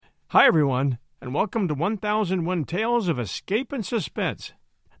Hi, everyone, and welcome to 1001 Tales of Escape and Suspense,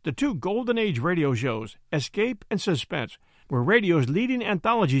 the two Golden Age radio shows, Escape and Suspense, were radio's leading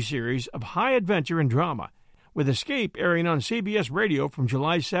anthology series of high adventure and drama, with Escape airing on CBS Radio from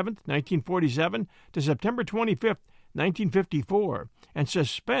July 7, 1947 to September 25, 1954, and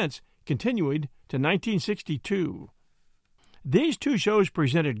Suspense continuing to 1962. These two shows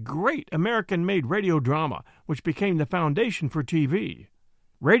presented great American-made radio drama, which became the foundation for TV.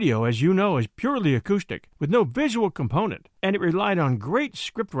 Radio, as you know, is purely acoustic, with no visual component, and it relied on great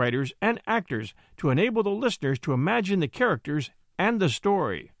scriptwriters and actors to enable the listeners to imagine the characters and the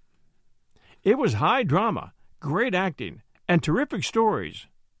story. It was high drama, great acting, and terrific stories.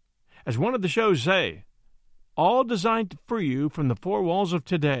 As one of the shows say, all designed to free you from the four walls of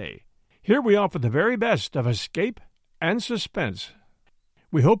today. Here we offer the very best of Escape and Suspense.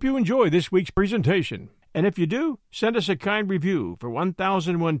 We hope you enjoy this week's presentation. And if you do, send us a kind review for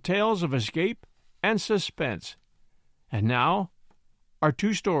 1001 Tales of Escape and Suspense. And now, our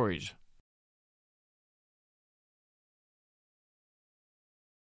two stories.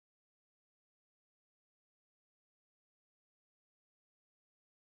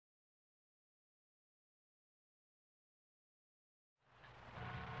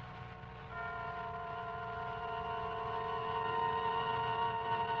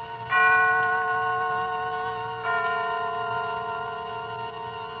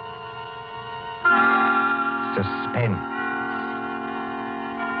 Suspense.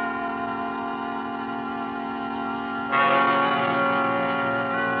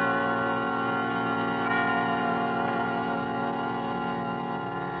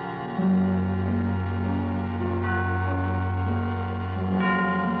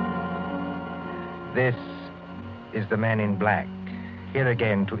 This is the Man in Black, here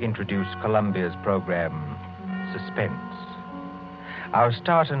again to introduce Columbia's program, Suspense. Our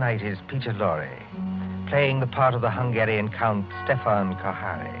star tonight is Peter Lorre, playing the part of the Hungarian Count Stefan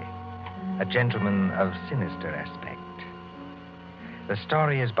Kahari, a gentleman of sinister aspect. The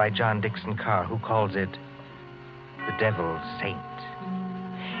story is by John Dixon Carr, who calls it The Devil's Saint.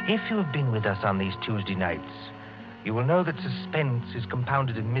 If you have been with us on these Tuesday nights, you will know that suspense is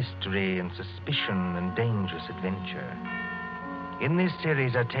compounded of mystery and suspicion and dangerous adventure. In this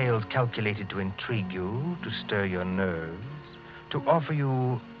series are tales calculated to intrigue you, to stir your nerves, to offer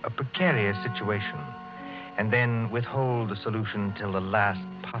you a precarious situation, and then withhold the solution till the last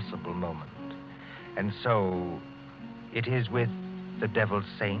possible moment. And so, it is with The Devil's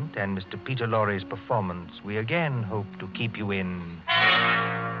Saint and Mr. Peter Lorre's performance we again hope to keep you in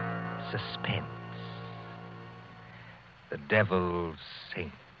suspense. The Devil's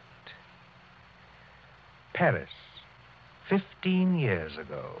Saint. Paris, 15 years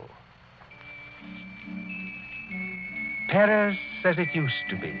ago. Paris as it used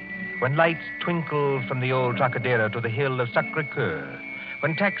to be, when lights twinkled from the old Trocadero to the hill of Sacré-Cœur,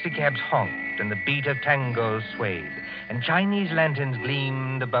 when taxicabs honked and the beat of tangos swayed, and Chinese lanterns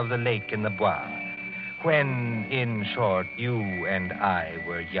gleamed above the lake in the Bois, when, in short, you and I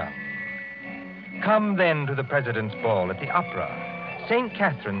were young. Come then to the President's Ball at the Opera, St.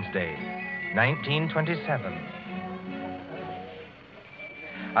 Catherine's Day, 1927.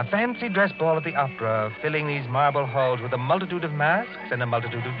 A fancy dress ball at the Opera, filling these marble halls with a multitude of masks and a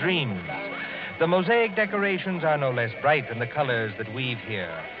multitude of dreams. The mosaic decorations are no less bright than the colors that weave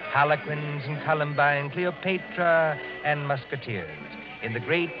here. Harlequins and Columbine, Cleopatra and Musketeers. In the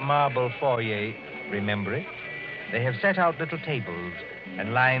great marble foyer, remember it? They have set out little tables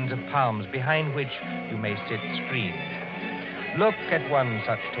and lines of palms behind which you may sit screened. Look at one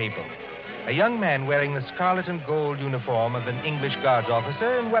such table. A young man wearing the scarlet and gold uniform of an English Guards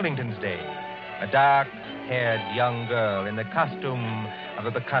officer in Wellington's day. A dark-haired young girl in the costume of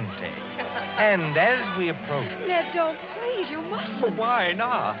a bacchante. And as we approach... Ned, don't, please, you mustn't. Well, why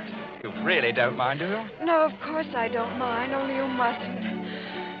not? You really don't mind, do you? No, of course I don't mind, only you mustn't.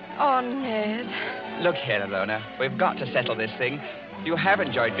 Oh, Ned. Look here, Alona. We've got to settle this thing. You have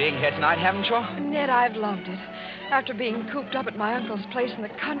enjoyed being here tonight, haven't you? Ned, I've loved it. After being cooped up at my uncle's place in the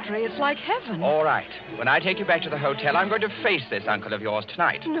country, it's like heaven. All right. When I take you back to the hotel, I'm going to face this uncle of yours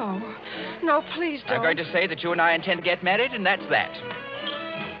tonight. No, please don't. I'm going to say that you and I intend to get married, and that's that.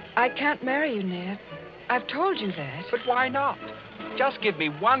 I can't marry you, Ned. I've told you that. But why not? Just give me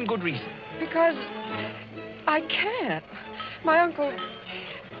one good reason. Because I can't. My uncle,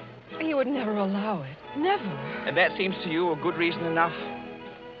 he would never allow it. Never. And that seems to you a good reason enough?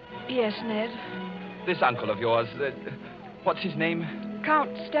 Yes, Ned. This uncle of yours, what's his name?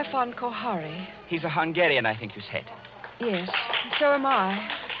 Count Stefan Kahari. He's a Hungarian, I think you said. Yes, so am I.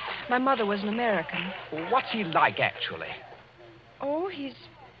 My mother was an American. What's he like, actually? Oh,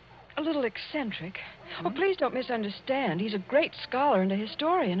 a little eccentric. Oh, please don't misunderstand. He's a great scholar and a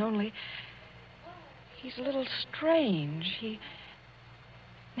historian, only he's a little strange.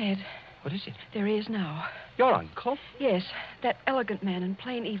 Ned. What is it? There he is now. Your uncle? Yes, that elegant man in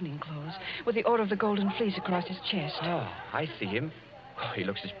plain evening clothes with the Order of the Golden Fleece across his chest. Oh, I see him. Oh, he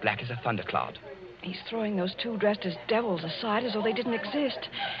looks as black as a thundercloud. He's throwing those two dressed as devils aside as though they didn't exist.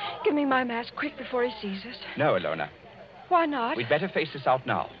 Give me my mask quick before he sees us. No, Ilona. Why not? We'd better face this out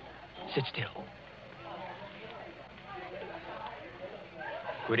now. Sit still.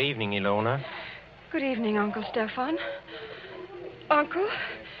 Good evening, Ilona. Good evening, Uncle Stefan. Uncle,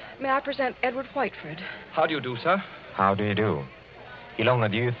 may I present Edward Whiteford? How do you do, sir? How do you do? Ilona,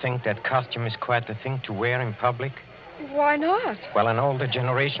 do you think that costume is quite the thing to wear in public? Why not? Well, an older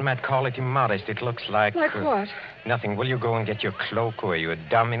generation might call it immodest. It looks like... Like what? Nothing. Will you go and get your cloak or your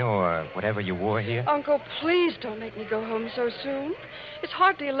domino or whatever you wore here? Uncle, please don't make me go home so soon. It's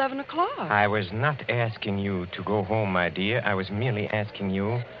hardly 11 o'clock. I was not asking you to go home, my dear. I was merely asking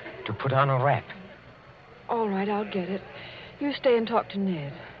you to put on a wrap. All right, I'll get it. You stay and talk to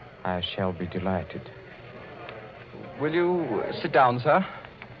Ned. I shall be delighted. Will you sit down, sir?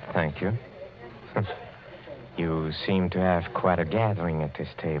 Thank you. You seem to have quite a gathering at this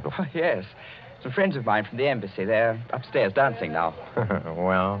table. Oh, yes. Some friends of mine from the embassy. They're upstairs dancing now.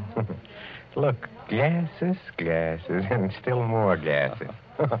 Well, look, glasses, and still more glasses.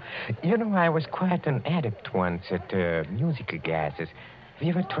 You know, I was quite an adept once at musical gases. Have you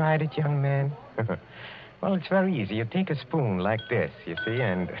ever tried it, young man? Well, it's very easy. You take a spoon like this, you see,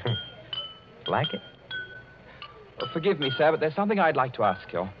 and... Like it? Well, forgive me, sir, but there's something I'd like to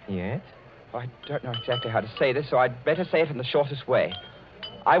ask you. Yes? I don't know exactly how to say this, so I'd better say it in the shortest way.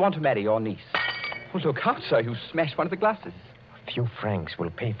 I want to marry your niece. Well, look out, sir. You smashed one of the glasses. A few francs will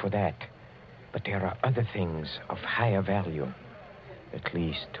pay for that. But there are other things of higher value. At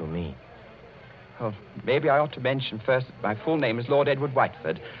least to me. Well, maybe I ought to mention first that my full name is Lord Edward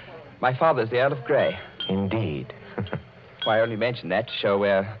Whiteford. My father's the Earl of Grey. Indeed. Why, I only mention that to show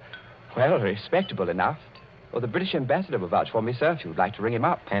we're, well, respectable enough. Well, the British ambassador will vouch for me, sir, if you'd like to ring him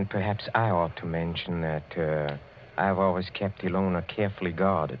up. And perhaps I ought to mention that I've always kept Ilona carefully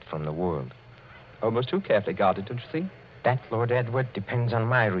guarded from the world. Almost too carefully guarded, don't you think? That, Lord Edward, depends on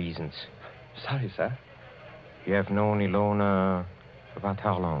my reasons. Sorry, sir. You have known Ilona about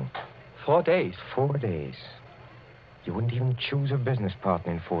how long? 4 days. 4 days. You wouldn't even choose a business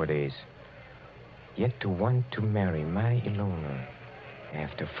partner in 4 days. Yet to want to marry my Ilona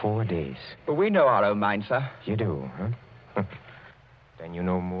after 4 days. But we know our own minds, sir. You do, huh? Then you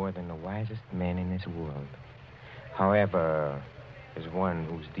know more than the wisest man in this world. However, as one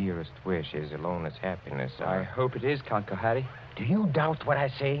whose dearest wish is Ilona's happiness, I hope it is, Count Harry. Do you doubt what I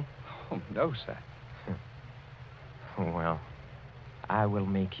say? Oh, no, sir. Well, I will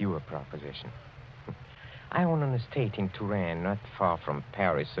make you a proposition. I own an estate in Touraine, not far from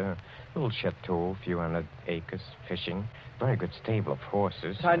Paris. A little chateau, a few hundred acres, fishing, very good stable of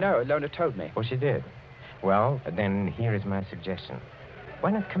horses. I know. Ilona told me. Oh, she did? Well, then here is my suggestion.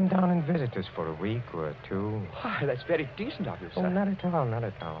 Why not come down and visit us for a week or two? Why, that's very decent of you, sir. Oh, not at all, not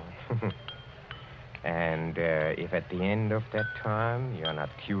at all. And if at the end of that time you're not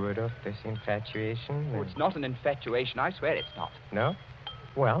cured of this infatuation... Oh, it's not an infatuation. I swear it's not. No?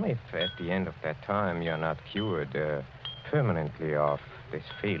 Well, if at the end of that time you're not cured permanently of this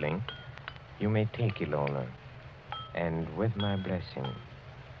feeling, you may take Ilona. And with my blessing.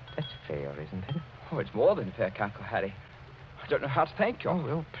 That's fair, isn't it? Oh, it's more than fair, Uncle Harry. I don't know how to thank you. Oh,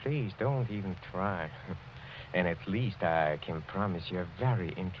 well, please, don't even try. And at least I can promise you a very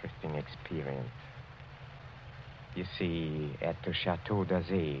interesting experience. You see, at the Chateau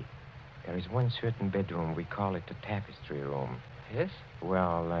d'Azay, there is one certain bedroom. We call it the tapestry room. Yes?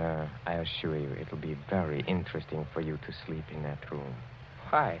 Well, I assure you, it'll be very interesting for you to sleep in that room.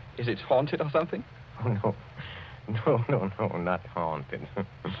 Why? Is it haunted or something? Oh, no. No, not haunted.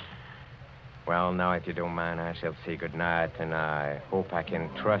 Well, now, if you don't mind, I shall say goodnight, and I hope I can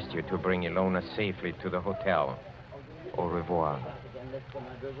trust you to bring Ilona safely to the hotel. Au revoir.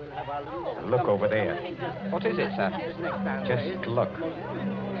 Look over there. What is it, sir? Just look.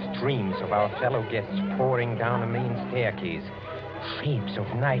 Streams of our fellow guests pouring down the main staircase. Shapes of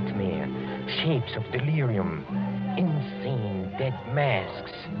nightmare. Shapes of delirium. Insane dead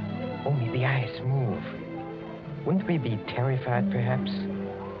masks. Only the eyes move. Wouldn't we be terrified, perhaps,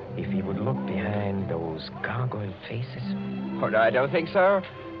 if he would look behind those gargoyle faces? Oh, no, I don't think so.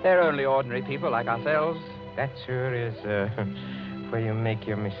 They're only ordinary people like ourselves. That sure is where you make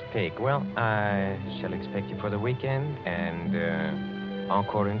your mistake. Well, I shall expect you for the weekend, and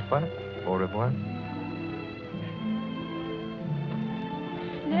encore une fois, au revoir.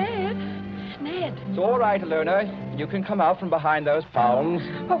 Ned? Ned. It's all right, Ilona. You can come out from behind those palms.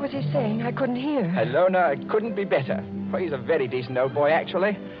 What was he saying? I couldn't hear. Ilona, it couldn't be better. Well, he's a very decent old boy,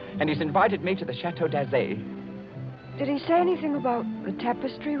 actually. And he's invited me to the Chateau d'Azay. Did he say anything about the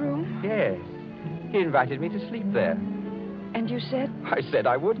tapestry room? Yes. He invited me to sleep there. And you said? I said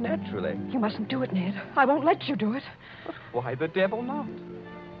I would, naturally. You mustn't do it, Ned. I won't let you do it. Why the devil not?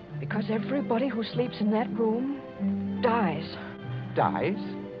 Because everybody who sleeps in that room dies. Dies?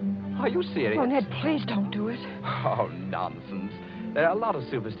 Are you serious? Oh, Ned, please don't do it. Oh, nonsense. There are a lot of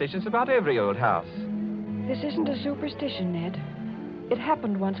superstitions about every old house. This isn't a superstition, Ned. It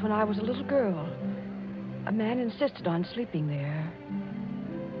happened once when I was a little girl. A man insisted on sleeping there.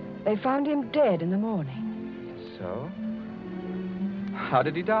 They found him dead in the morning. So? How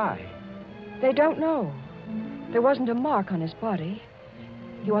did he die? They don't know. There wasn't a mark on his body.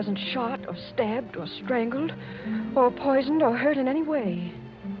 He wasn't shot or stabbed or strangled or poisoned or hurt in any way.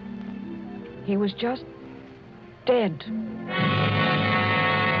 He was just dead.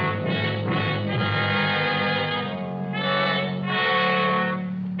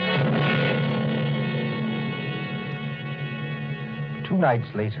 Two nights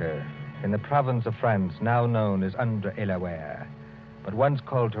later, in the province of France now known as Indre-et-Loire, but once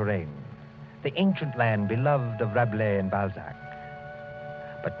called Touraine, the ancient land beloved of Rabelais and Balzac.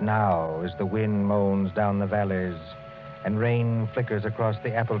 But now, as the wind moans down the valleys, and rain flickers across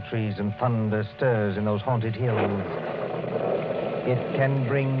the apple trees, and thunder stirs in those haunted hills, it can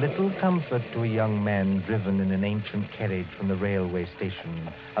bring little comfort to a young man driven in an ancient carriage from the railway station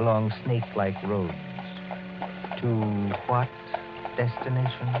along snake-like roads. To what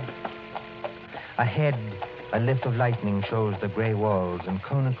destination? Ahead, a lift of lightning shows the gray walls and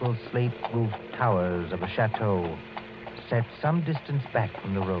conical slate-roofed towers of a chateau set some distance back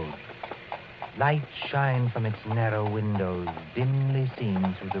from the road. Lights shine from its narrow windows, dimly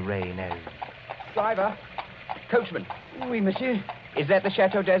seen through the rain as... Driver! Coachman! Oui, monsieur. Is that the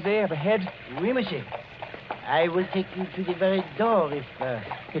Chateau d'Azay up ahead? Oui, monsieur. I will take you to the very door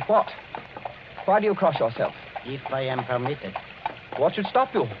If what? Why do you cross yourself? if I am permitted. What should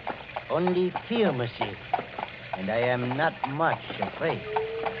stop you? Only fear, monsieur. And I am not much afraid.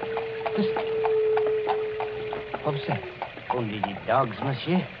 Listen. What was that? Only the dogs,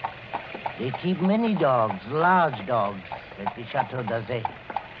 monsieur. They keep many dogs, large dogs, at the Chateau d'Azay.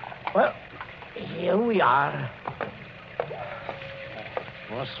 Well, here we are.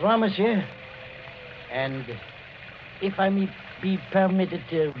 Bonsoir, monsieur. And if I may be permitted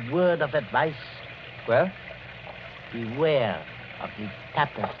a word of advice, Well? beware of the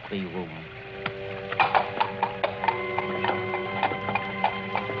tapestry room.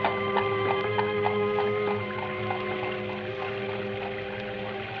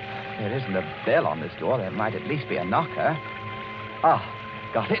 There isn't a bell on this door. There might at least be a knocker. Ah,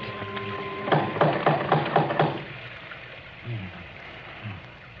 got it.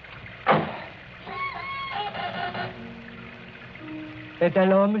 Et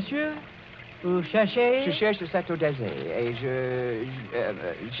alors, monsieur? Vous cherchez? Je cherche le Chateau d'Azay et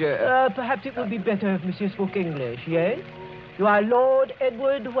Perhaps it would be better if monsieur spoke English, yes? You are Lord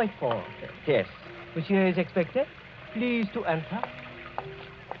Edward Whiteford. Yes. Monsieur is expected. Please to enter.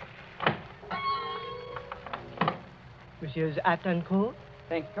 Monsieur's hat and coat.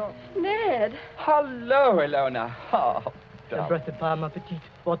 Thank you. Ned. Hello, Ilona. Oh, Un breath pas, ma petite,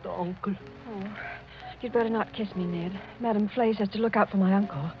 votre oncle. Oh, you'd better not kiss me, Ned. Madame Flay says to look out for my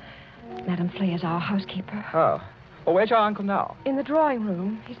uncle. Madame Flay is our housekeeper. Oh. Well, where's your uncle now? In the drawing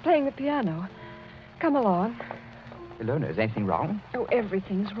room. He's playing the piano. Come along. Ilona, is anything wrong? Oh,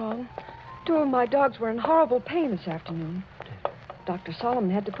 everything's wrong. Two of my dogs were in horrible pain this afternoon. Dr.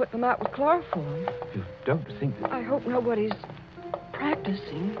 Solomon had to put them out with chloroform. You don't think that... I hope nobody's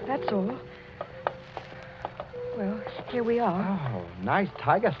practicing, that's all. Well, here we are. Oh, nice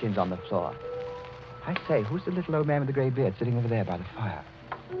tiger skins on the floor. I say, who's the little old man with the gray beard sitting over there by the fire?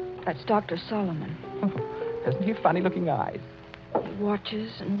 That's Dr. Solomon. Oh, hasn't he funny-looking eyes? He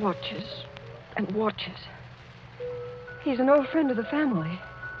watches and watches and watches. He's an old friend of the family.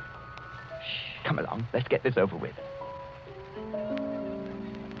 Shh, come along. Let's get this over with.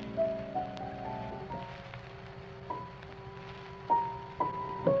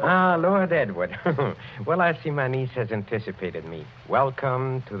 Ah, Lord Edward. Well, I see my niece has anticipated me.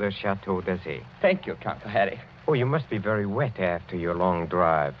 Welcome to the Chateau d'Azay. Thank you, Count Harry. Oh, you must be very wet after your long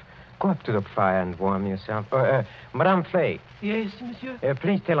drive. Go up to the fire and warm yourself. Madame Flay, Yes, monsieur?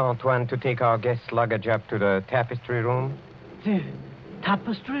 please tell Antoine to take our guest's luggage up to the tapestry room. The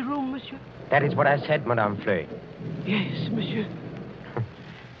tapestry room, monsieur? That is what I said, Madame Flay. Yes, monsieur.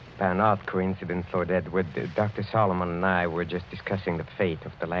 an odd coincidence, Lord Edward. Dr. Solomon and I were just discussing the fate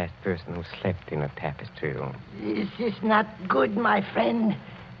of the last person who slept in a tapestry room. This is not good, my friend.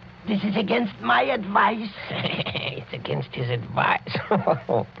 This is against my advice. It's against his advice.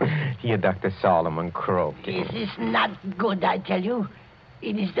 Here, Dr. Solomon croaked. This is not good, I tell you.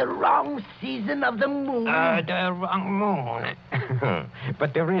 It is the wrong season of the moon. The wrong moon.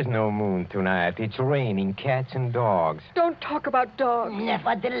 But there is no moon tonight. It's raining cats and dogs. Don't talk about dogs.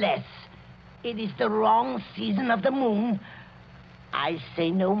 Nevertheless, it is the wrong season of the moon. I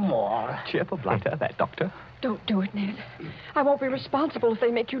say no more. Cheerful blighter, that doctor. Don't do it, Ned. I won't be responsible if they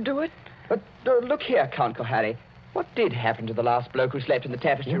make you do it. But look here, Count Cohary. What did happen to the last bloke who slept in the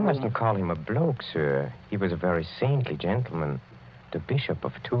tapestry You room? mustn't call him a bloke, sir. He was a very saintly gentleman. The Bishop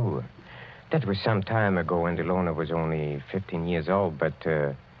of Tours. That was some time ago when Ilona was only 15 years old, but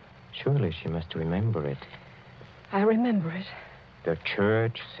surely she must remember it. I remember it. The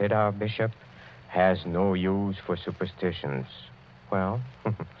church, said our bishop, has no use for superstitions. Well,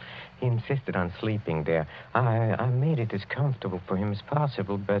 he insisted on sleeping there. I made it as comfortable for him as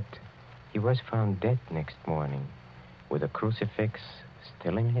possible, but he was found dead next morning with a crucifix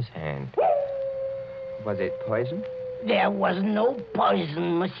still in his hand. Was it poison? There was no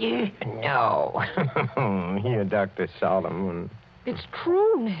poison, monsieur. No. Here, Dr. Solomon. It's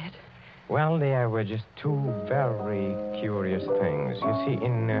true, Ned. Well, there were just two very curious things. You see,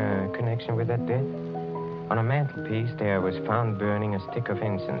 in connection with that death, on a mantelpiece there was found burning a stick of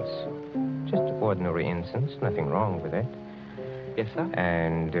incense. Just ordinary incense, nothing wrong with it. Yes, sir.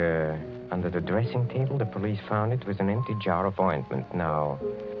 And under the dressing table, the police found it was an empty jar of ointment. Now,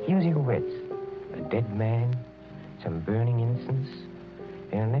 use your wits. A dead man, some burning incense,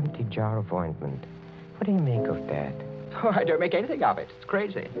 and an empty jar of ointment. What do you make of that? Oh, I don't make anything of it. It's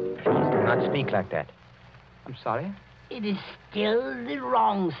crazy. Please do not speak like that. I'm sorry. It is still the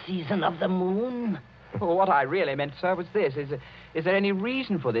wrong season of the moon. Well, what I really meant, sir, was this. Is there any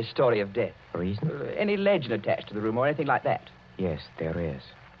reason for this story of death? Reason? Any legend attached to the room or anything like that? Yes, there is.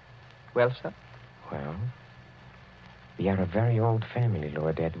 Well, sir? Well, we are a very old family,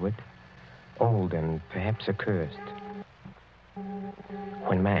 Lord Edward. Old and perhaps accursed.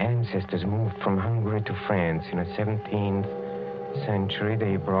 When my ancestors moved from Hungary to France in the 17th century,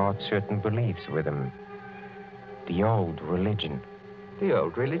 they brought certain beliefs with them. The old religion. The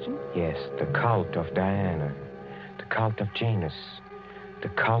old religion? Yes, the cult of Diana, the cult of Janus, the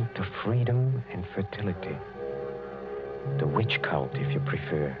cult of freedom and fertility. The witch cult, if you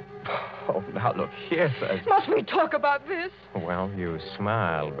prefer. Oh, now look here, sir. Must we talk about this? Well, you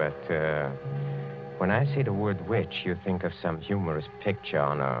smile, but when I say the word witch, you think of some humorous picture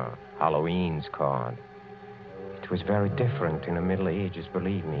on a Halloween's card. It was very different in the Middle Ages,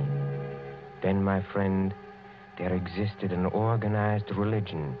 believe me. Then, my friend, there existed an organized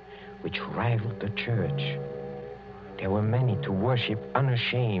religion which rivaled the church. There were many to worship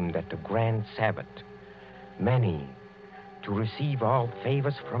unashamed at the grand Sabbath. Many to receive all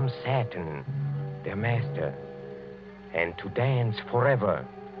favors from Saturn, their master, and to dance forever,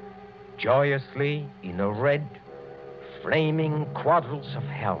 joyously in the red, flaming quadrants of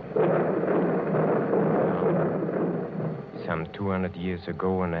hell. Some 200 years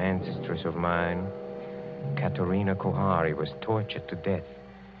ago, an ancestress of mine, Katerina Kohari, was tortured to death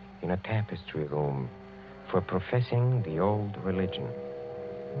in a tapestry room for professing the old religion.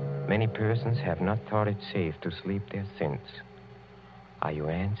 Many persons have not thought it safe to sleep there since. Are you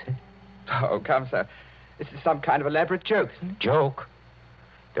answered? Oh, come, sir. This is some kind of elaborate joke, isn't it? Joke?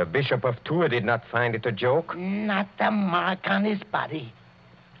 The Bishop of Tours did not find it a joke. Not a mark on his body.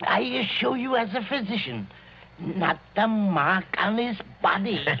 I assure you as a physician, not a mark on his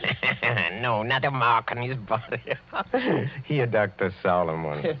body. No, not a mark on his body. Here, Dr.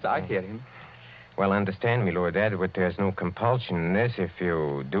 Solomon. Yes, I hear him. Well, understand me, Lord Edward, there's no compulsion in this. If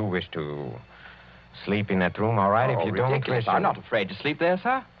you do wish to sleep in that room, all right. If you don't ridiculous. wish... I'm not afraid to sleep there,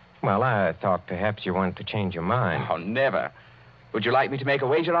 sir. Well, I thought perhaps you wanted to change your mind. Oh, never. Would you like me to make a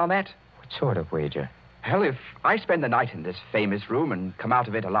wager on that? What sort of wager? Well, if I spend the night in this famous room and come out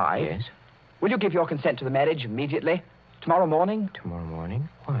of it alive... Yes? Will you give your consent to the marriage immediately? Tomorrow morning? Tomorrow morning?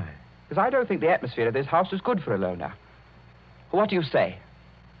 Why? Because I don't think the atmosphere of this house is good for Ilona. What do you say?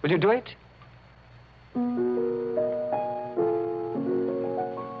 Will you do it?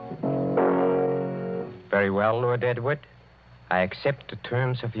 Very well, Lord Edward. I accept the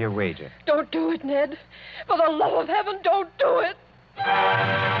terms of your wager. Don't do it, Ned. For the love of heaven, don't do it.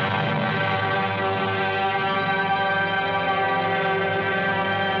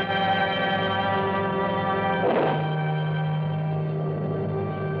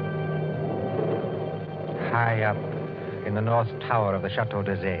 High up in the north tower of the Chateau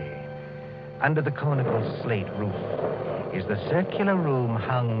d'Azay. Under the conical slate roof is the circular room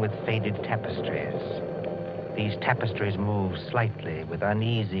hung with faded tapestries. These tapestries move slightly with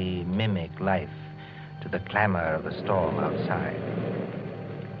uneasy, mimic life to the clamor of the storm outside.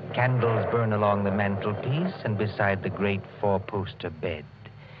 Candles burn along the mantelpiece and beside the great four-poster bed.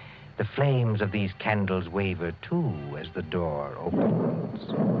 The flames of these candles waver, too, as the door opens.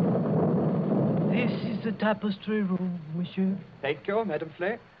 This is the tapestry room, monsieur. Thank you, Madame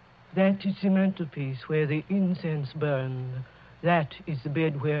Flay. That is the mantelpiece where the incense burned. That is the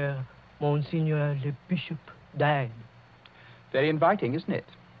bed where Monseigneur le Bishop died. Very inviting, isn't it?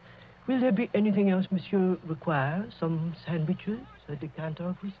 Will there be anything else monsieur requires? Some sandwiches, a decanter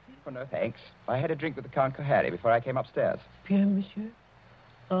of whiskey? Oh, no, thanks. I had a drink with the Count Cohary before I came upstairs. Bien, monsieur.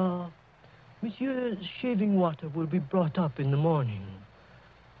 Monsieur's shaving water will be brought up in the morning,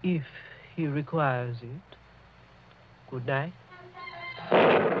 if he requires it. Good night.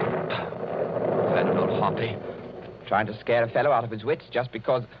 Infernal old Hoppy. Trying to scare a fellow out of his wits just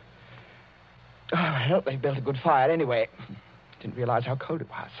because... Oh, I hope they built a good fire anyway. Didn't realize how cold it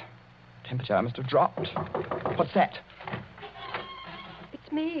was. Temperature must have dropped. What's that?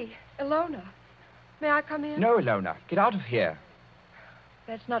 It's me, Ilona. May I come in? No, Ilona. Get out of here.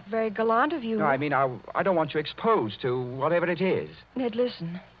 That's not very gallant of you. No, I mean, I don't want you exposed to whatever it is. Ned,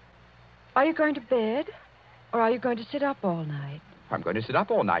 listen. Are you going to bed, or are you going to sit up all night? I'm going to sit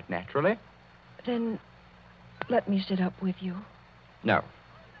up all night, naturally. Then let me sit up with you. No.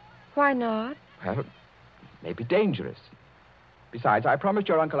 Why not? Well, it may be dangerous. Besides, I promised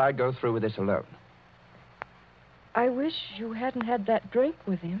your uncle I'd go through with this alone. I wish you hadn't had that drink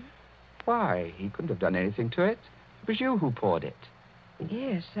with him. Why? He couldn't have done anything to it. It was you who poured it.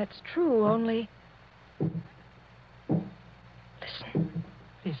 Yes, that's true, only... Listen.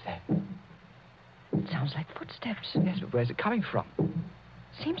 What is that? It sounds like footsteps. Yes, but where's it coming from?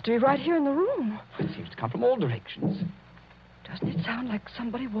 Seems to be right here in the room. It seems to come from all directions. Doesn't it sound like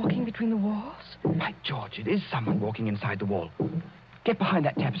somebody walking between the walls? By George, it is someone walking inside the wall. Get behind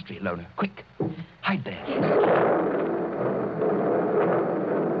that tapestry, Ilona. Quick. Hide there.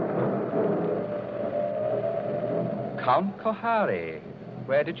 Count Cohary,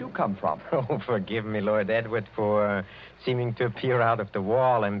 where did you come from? Oh, forgive me, Lord Edward, for seeming to appear out of the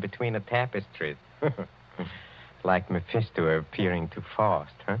wall and between the tapestries. Like Mephisto appearing to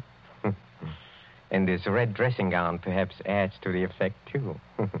Faust, huh? And this red dressing gown perhaps adds to the effect, too.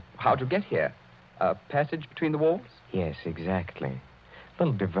 How'd you get here? A passage between the walls? Yes, exactly.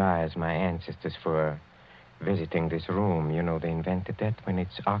 Little device my ancestors for visiting this room. You know, they invented that when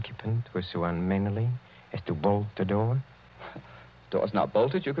its occupant was so unmannerly as to bolt the door. Door's not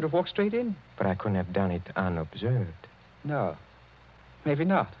bolted. You could have walked straight in. But I couldn't have done it unobserved. No. Maybe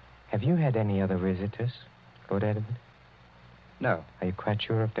not. Have you had any other visitors, Lord Edward? No. Are you quite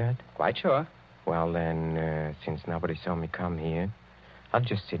sure of that? Quite sure. Well, then, since nobody saw me come here, I'll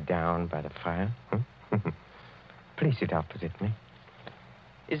just sit down by the fire. Please sit opposite me.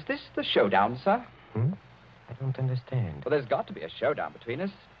 Is this the showdown, sir? I don't understand. Well, there's got to be a showdown between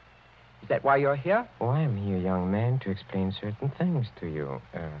us. Is that why you're here? Oh, I'm here, young man, to explain certain things to you.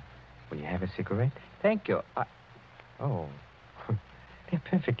 Will you have a cigarette? Thank you. Oh, they're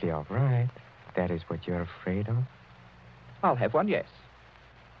perfectly all right. That is what you're afraid of? I'll have one, yes.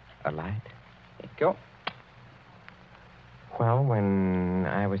 A light? Thank you. Well, when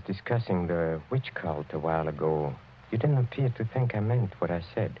I was discussing the witch cult a while ago, you didn't appear to think I meant what I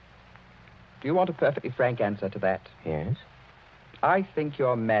said. Do you want a perfectly frank answer to that? Yes? I think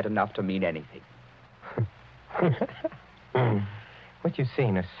you're mad enough to mean anything. What you say,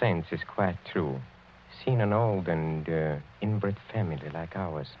 in a sense, is quite true. Seen an old and inbred family like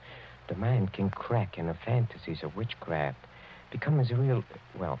ours, the mind can crack and the fantasies of witchcraft become as real,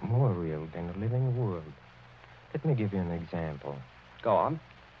 well, more real than the living world. Let me give you an example. Go on.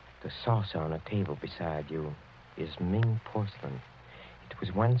 The saucer on a table beside you is Ming porcelain. It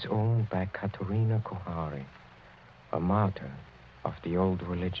was once owned by Caterina Cohary, a martyr of the old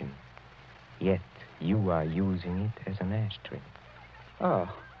religion. Yet you are using it as an ashtray. Oh,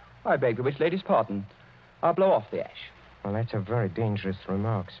 I beg the witch lady's pardon. I'll blow off the ash. Well, that's a very dangerous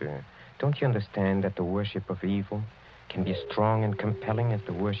remark, sir. Don't you understand that the worship of evil can be as strong and compelling as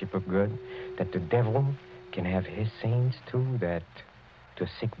the worship of good? That the devil can have his saints, too? That to a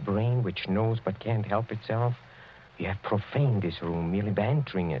sick brain which knows but can't help itself, you have profaned this room merely by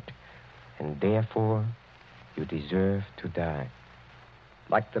entering it. And therefore, you deserve to die.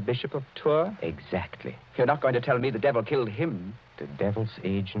 Like the Bishop of Tours? Exactly. You're not going to tell me the devil killed him? The devil's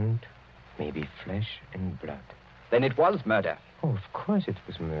agent may be flesh and blood. Then it was murder. Oh, of course it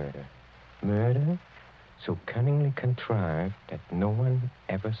was murder. Murder so cunningly contrived that no one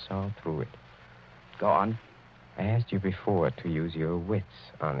ever saw through it. Go on. I asked you before to use your wits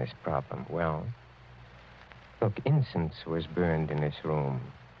on this problem. Well, look, incense was burned in this room.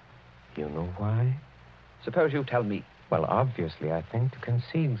 You know why? Suppose you tell me. Well, obviously, I think to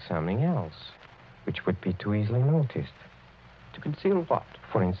conceal something else, which would be too easily noticed. To conceal what?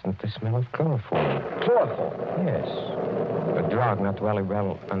 For instance, the smell of chloroform. Chloroform? Yes. A drug not very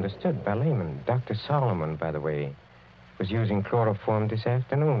well understood by laymen. Dr. Solomon, by the way, was using chloroform this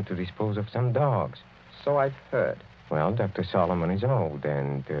afternoon to dispose of some dogs. So I've heard. Well, Dr. Solomon is old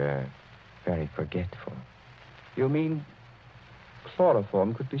and very forgetful. You mean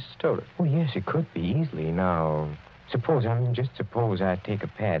chloroform could be stolen? Oh, yes, it could be easily. Now, suppose I take a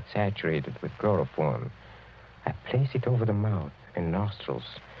pad saturated with chloroform. I place it over the mouth and nostrils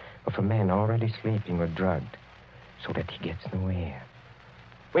of a man already sleeping or drugged so that he gets no air.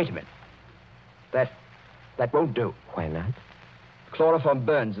 Wait a minute. That won't do. Why not? Chloroform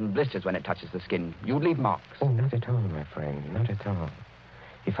burns and blisters when it touches the skin. You'd leave marks. Oh, not at all, my friend, not at all.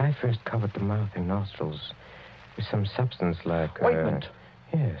 If I first covered the mouth and nostrils with some substance like... Ointment?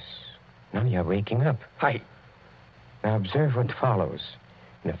 Yes. Now you're waking up. Hi. Now observe what follows.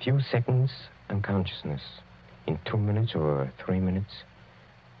 In a few seconds, unconsciousness. In 2 minutes or 3 minutes,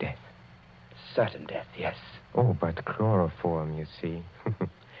 death. Certain death, yes. Oh, but chloroform, you see.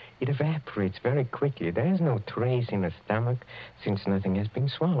 It evaporates very quickly. There is no trace in the stomach since nothing has been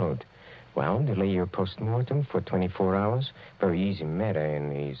swallowed. Well, delay your post-mortem for 24 hours. Very easy matter in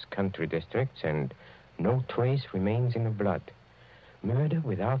these country districts, and no trace remains in the blood. Murder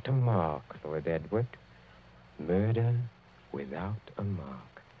without a mark, Lord Edward. Murder without a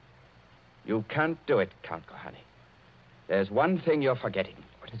mark. You can't do it, Count Kohani. There's one thing you're forgetting.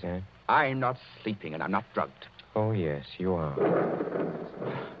 What is that? I'm not sleeping and I'm not drugged. Oh, yes, you are.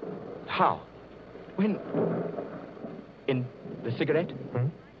 How? When? In the cigarette?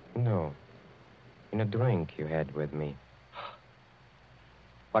 No. In a drink you had with me.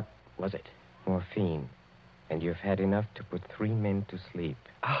 What was it? Morphine. And you've had enough to put 3 men to sleep.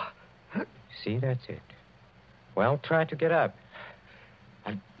 Ah. See, that's it. Well, try to get up.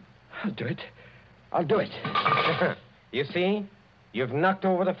 I'll do it. I'll do it. You see? You've knocked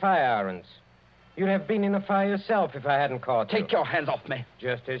over the fire irons. You'd have been in the fire yourself if I hadn't caught you. Take your hands off me.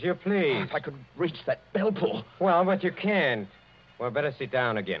 Just as you please. If I could reach that bell pull. Well, but you can't. Well, better sit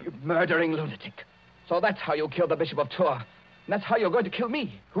down again. You murdering lunatic. So that's how you killed the Bishop of Tours. And that's how you're going to kill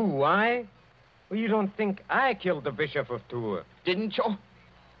me. Who, I? Well, you don't think I killed the Bishop of Tours? Didn't you?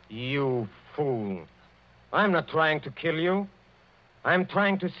 You fool. I'm not trying to kill you. I'm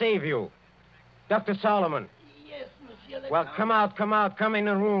trying to save you. Dr. Solomon. Yes, monsieur. Well, come out. Come in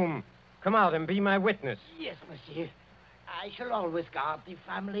the room. Come out and be my witness. Yes, monsieur. I shall always guard the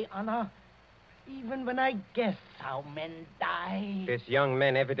family honor, even when I guess how men die. This young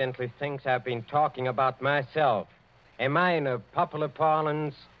man evidently thinks I've been talking about myself. Am I, in a popular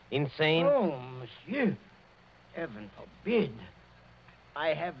parlance, insane? Oh, monsieur. Heaven forbid. I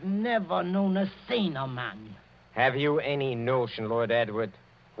have never known a saner man. Have you any notion, Lord Edward,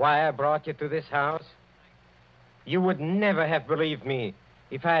 why I brought you to this house? You would never have believed me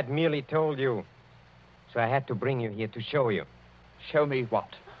if I had merely told you. So I had to bring you here to show you. Show me what?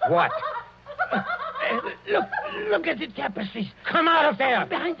 What? Look at the tapestries. Come out of there!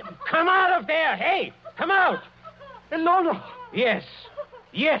 Behind them. Come out of there! Hey, come out! Ilona! Yes,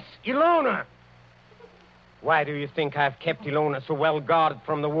 Ilona. Why do you think I've kept Ilona so well guarded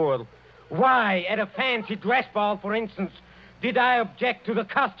from the world? Why, at a fancy dress ball, for instance, did I object to the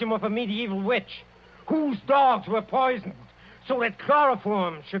costume of a medieval witch whose dogs were poisoned so that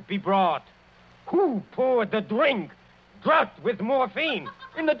chloroform should be brought? Who poured the drink drugged with morphine?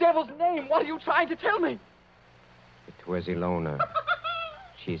 In the devil's name, what are you trying to tell me? It was Ilona.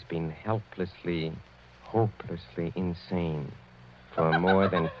 She's been helplessly, hopelessly insane for more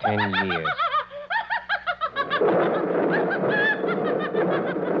than 10 years.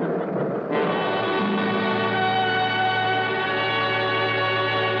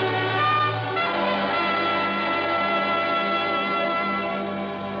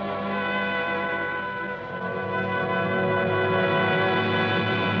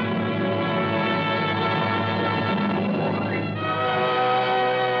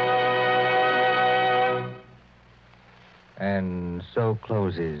 And so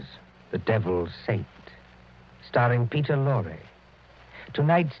closes The Devil's Saint, starring Peter Lorre.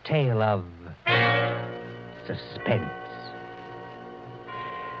 Tonight's tale of suspense.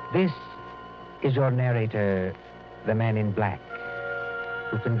 This is your narrator, the man in black,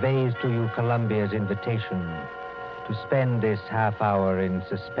 who conveys to you Columbia's invitation to spend this half hour in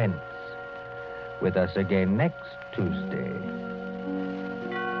suspense with us again next Tuesday.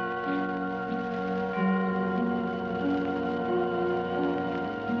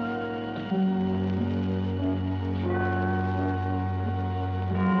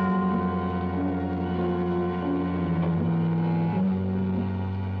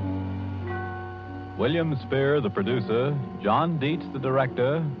 William Spear, the producer, John Dietz, the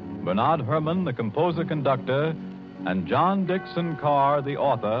director, Bernard Herrmann, the composer-conductor, and John Dixon Carr, the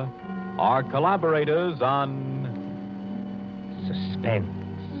author, are collaborators on Suspense.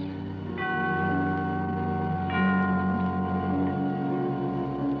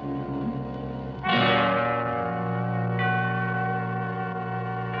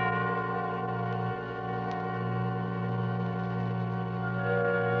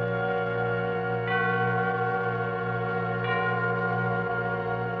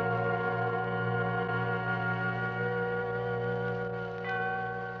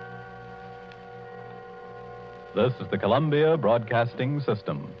 This is the Columbia Broadcasting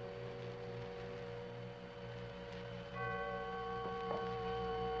System.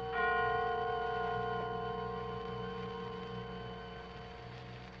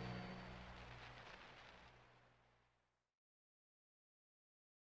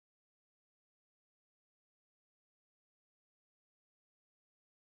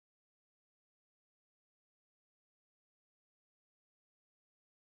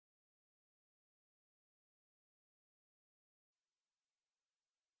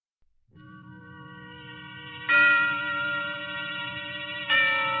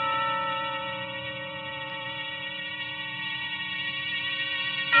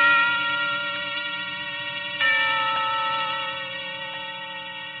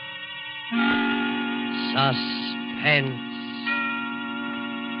 Suspense.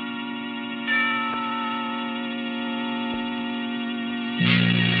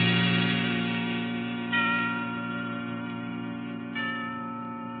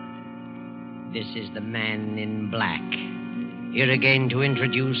 This is the Man in Black, here again to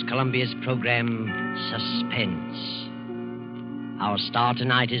introduce Columbia's program, Suspense. Our star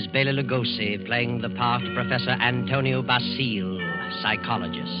tonight is Bela Lugosi, playing the part of Professor Antonio Basile,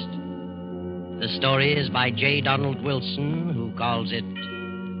 psychologist. The story is by J. Donald Wilson, who calls it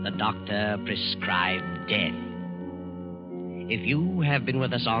The Doctor Prescribed Death. If you have been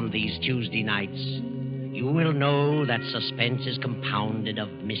with us on these Tuesday nights, you will know that suspense is compounded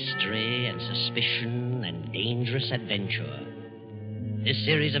of mystery and suspicion and dangerous adventure. This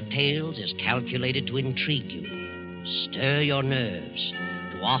series of tales is calculated to intrigue you, stir your nerves,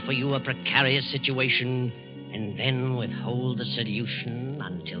 to offer you a precarious situation, and then withhold the solution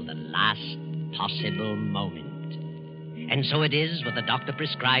until the last possible moment. And so it is with the Doctor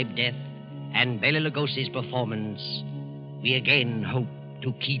Prescribed Death and Bela Lugosi's performance. We again hope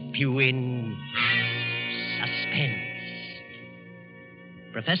to keep you in suspense.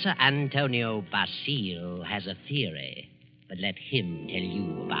 Professor Antonio Basile has a theory, but let him tell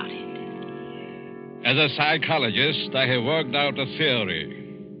you about it. As a psychologist, I have worked out a theory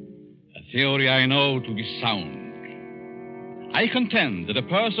I know to be sound. I contend that a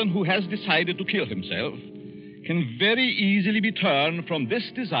person who has decided to kill himself can very easily be turned from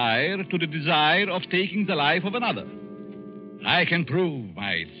this desire to the desire of taking the life of another. I can prove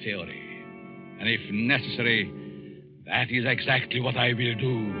my theory, and if necessary, that is exactly what I will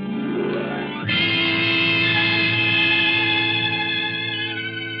do.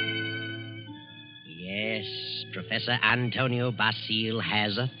 Yes, Professor Antonio Basile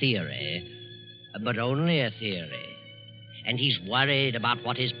has a theory, but only a theory. And he's worried about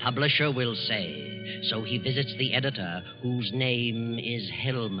what his publisher will say, so he visits the editor, whose name is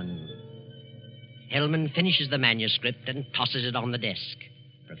Hellman. Hellman finishes the manuscript and tosses it on the desk.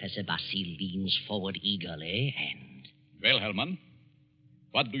 Professor Basile leans forward eagerly and... Well, Hellman,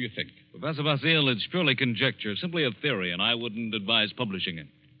 what do you think? Professor Basile, it's purely conjecture, simply a theory, and I wouldn't advise publishing it.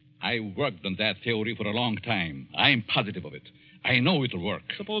 I worked on that theory for a long time. I'm positive of it. I know it'll work.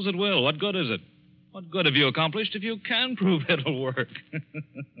 Suppose it will. What good is it? What good have you accomplished if you can prove it'll work?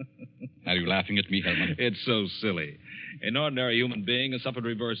 Are you laughing at me, Hellman? It's so silly. An ordinary human being has suffered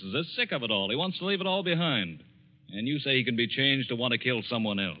reverses, is sick of it all. He wants to leave it all behind. And you say he can be changed to want to kill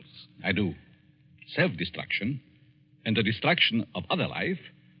someone else. I do. Self-destruction and the destruction of other life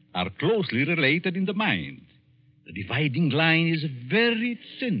are closely related in the mind. The dividing line is very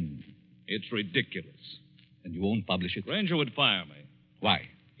thin. It's ridiculous. And you won't publish it? Granger would fire me. Why?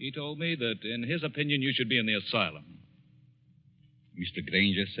 He told me that, in his opinion, you should be in the asylum. Mr.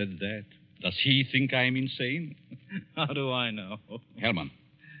 Granger said that. Does he think I'm insane? How do I know? Hellman,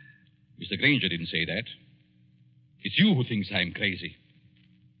 Mr. Granger didn't say that. It's you who thinks I'm crazy.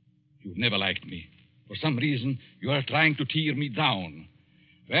 You've never liked me. For some reason, you are trying to tear me down.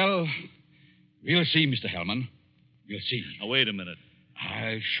 Well, we'll see, Mr. Hellman. We'll see. Now, wait a minute.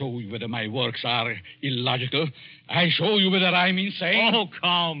 I'll show you whether my works are illogical. I'll show you whether I'm insane. Oh,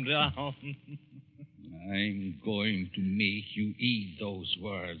 calm down. I'm going to make you eat those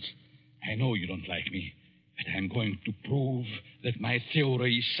words. I know you don't like me, but I'm going to prove that my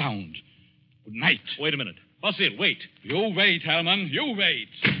theory is sound. Good night. Wait a minute. Basile, wait. You wait, Hellman. You wait.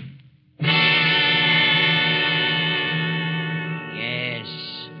 Yes,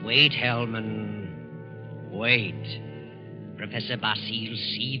 wait, Hellman. Wait. Professor Basile,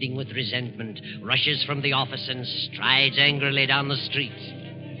 seething with resentment, rushes from the office and strides angrily down the street.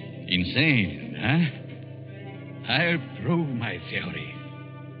 Insane, huh? I'll prove my theory.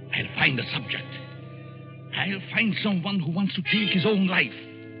 I'll find a subject. I'll find someone who wants to take his own life.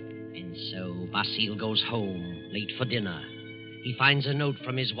 And so Basile goes home, late for dinner. He finds a note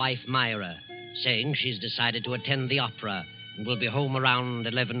from his wife, Myra, saying she's decided to attend the opera and will be home around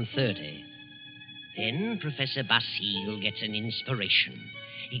 11:30. Then Professor Basile gets an inspiration.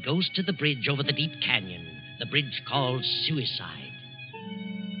 He goes to the bridge over the deep canyon, the bridge called Suicide.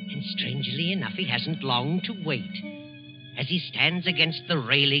 And strangely enough, he hasn't long to wait. As he stands against the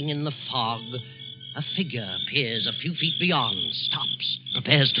railing in the fog, a figure appears a few feet beyond, stops,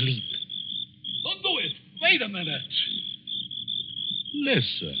 prepares to leap. Don't do it. Wait a minute.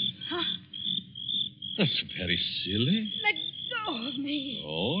 Listen. Huh? That's very silly. Let go of me.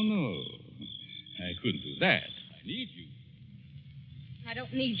 Oh, no. I couldn't do that. I need you. I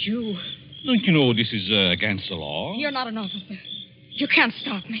don't need you. Don't you know this is against the law? You're not an officer. You can't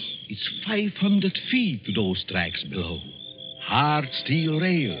stop me. It's 500 feet to those tracks below. Hard steel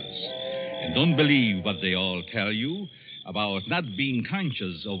rails. And don't believe what they all tell you about not being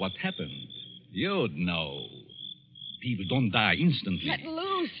conscious of what happened. You'd know. People don't die instantly. Let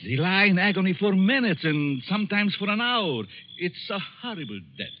loose. They lie in agony for minutes and sometimes for an hour. It's a horrible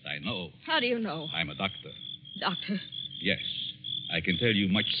death, I know. How do you know? I'm a doctor. Doctor? Yes. I can tell you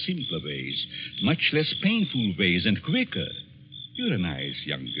much simpler ways, much less painful ways, and quicker. You're a nice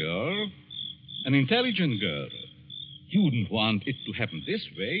young girl, an intelligent girl. You wouldn't want it to happen this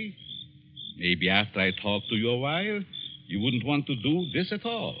way. Maybe after I talk to you a while, you wouldn't want to do this at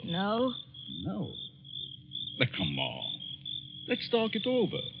all. No? No. But come on. Let's talk it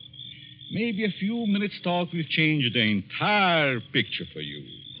over. Maybe a few minutes' talk will change the entire picture for you.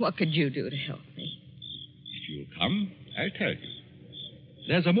 What could you do to help me? If you'll come, I'll tell you.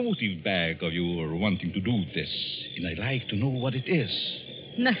 There's a motive back of your wanting to do this, and I'd like to know what it is.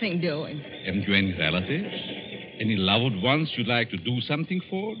 Nothing doing. Haven't you any relatives? Any loved ones you'd like to do something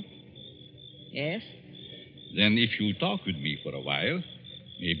for? Yes? Then if you'll talk with me for a while,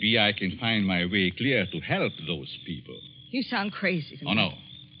 maybe I can find my way clear to help those people. You sound crazy to me. Oh, no.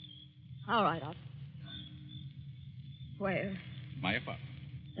 All right, I'll... Where? My apartment.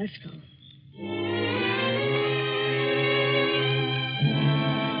 Let's go.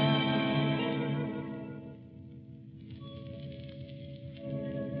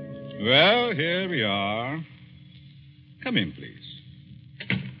 Well, here we are. Come in, please.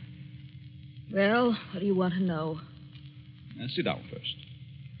 Well, what do you want to know? Sit down first.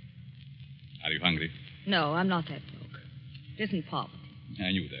 Are you hungry? No, I'm not that broke. It isn't poverty.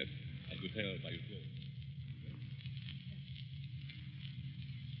 I knew that. I could tell by your clothes.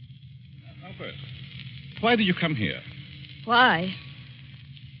 Now, first, why did you come here? Why?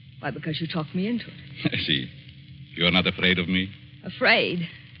 Why, because you talked me into it. I see. You're not afraid of me? Afraid?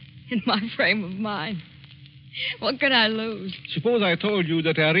 In my frame of mind. What can I lose? Suppose I told you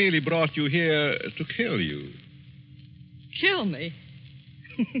that I really brought you here to kill you. Kill me?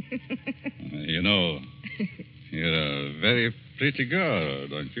 You know, you're a very pretty girl,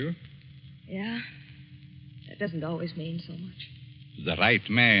 don't you? Yeah? That doesn't always mean so much. The right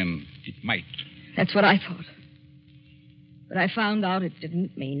man, it might. That's what I thought. But I found out it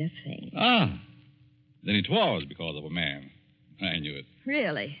didn't mean a thing. Ah, then it was because of a man. I knew it.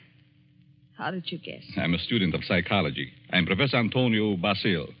 Really? How did you guess? I'm a student of psychology. I'm Professor Antonio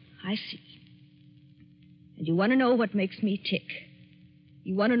Basile. I see. And you want to know what makes me tick.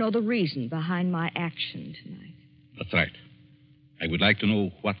 You want to know the reason behind my action tonight. That's right. I would like to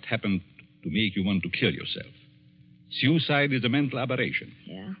know what happened to make you want to kill yourself. Suicide is a mental aberration.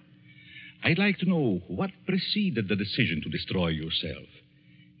 Yeah? I'd like to know what preceded the decision to destroy yourself.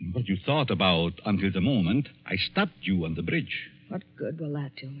 And what you thought about until the moment I stopped you on the bridge. What good will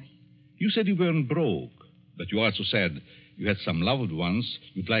that do me? You said you weren't broke, but you also said you had some loved ones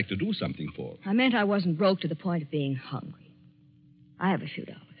you'd like to do something for. I meant I wasn't broke to the point of being hungry. I have a few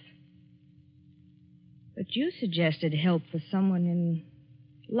dollars. But you suggested help for someone in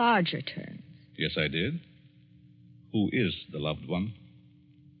Larger terms. Yes, I did. Who is the loved one?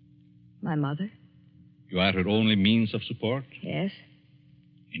 My mother? You are her only means of support? Yes.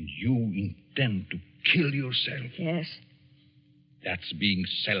 And you intend to kill yourself? Yes. That's being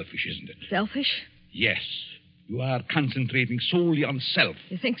selfish, isn't it? Selfish? Yes. You are concentrating solely on self.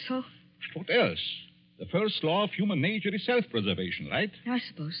 You think so? What else? The first law of human nature is self-preservation, right? I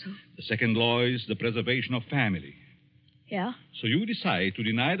suppose so. The second law is the preservation of family. Yeah? So you decide to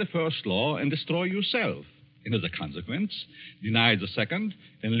deny the first law and destroy yourself. And as a consequence, deny the second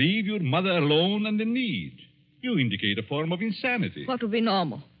and leave your mother alone and in need. You indicate a form of insanity. What would be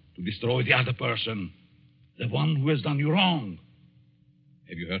normal? To destroy the other person. The one who has done you wrong.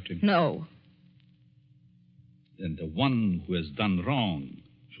 Have you hurt him? No. Then the one who has done wrong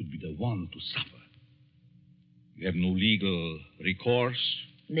should be the one to suffer. You have no legal recourse?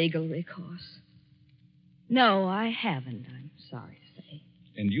 Legal recourse? No, I haven't, I'm sorry to say.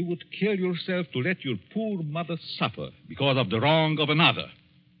 And you would kill yourself to let your poor mother suffer because of the wrong of another.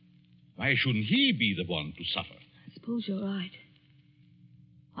 Why shouldn't he be the one to suffer? I suppose you're right.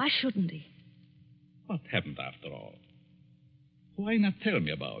 Why shouldn't he? What happened after all? Why not tell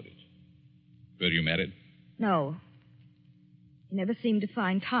me about it? Were you married? No. He never seemed to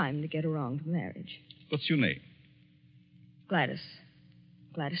find time to get around to marriage. What's your name? Gladys.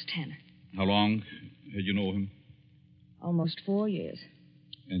 Gladys Tanner. How long had you known him? Almost 4 years.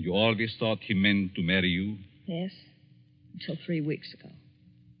 And you always thought he meant to marry you? Yes. Until 3 weeks ago.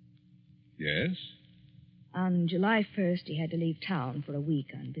 Yes? On July 1st, he had to leave town for a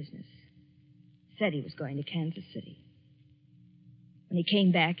week on business. Said he was going to Kansas City. When he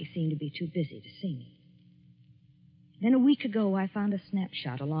came back, he seemed to be too busy to see me. Then a week ago, I found a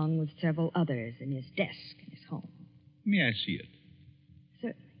snapshot along with several others in his desk in his home. May I see it?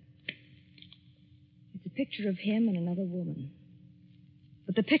 Certainly. It's a picture of him and another woman.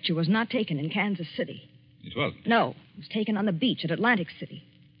 But the picture was not taken in Kansas City. It wasn't? No, it was taken on the beach at Atlantic City.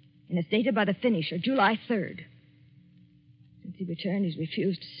 And it's dated by the finisher, July 3rd. Since he returned, he's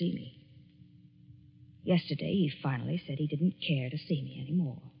refused to see me. Yesterday, he finally said he didn't care to see me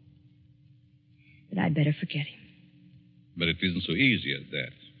anymore. That I'd better forget him. But it isn't so easy as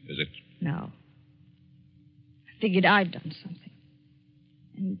that, is it? No. I figured I'd done something.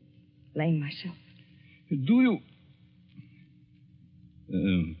 And blame myself. Do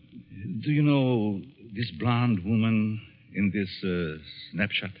you know this blonde woman in this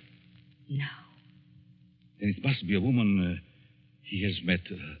snapshot? No. Then it must be a woman he has met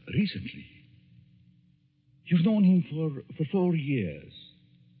recently. You've known him for 4 years.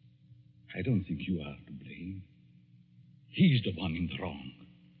 I don't think you are to blame. He's the one in the wrong.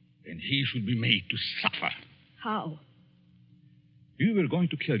 And he should be made to suffer. How? You were going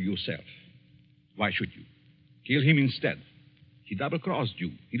to kill yourself. Why should you? Kill him instead. He double-crossed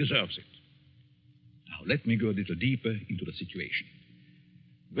you. He deserves it. Now, let me go a little deeper into the situation.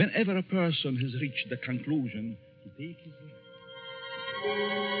 Whenever a person has reached the conclusion to take his life...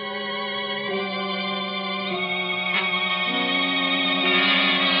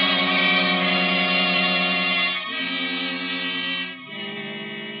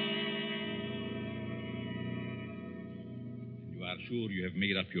 Sure you have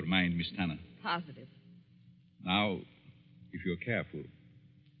made up your mind, Miss Tanner? Positive. Now, if you're careful,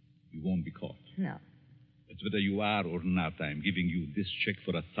 you won't be caught. No. But whether you are or not, I'm giving you this check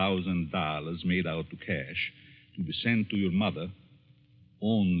for $1,000 made out to cash to be sent to your mother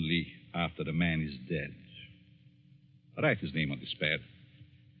only after the man is dead. Write his name on this pad.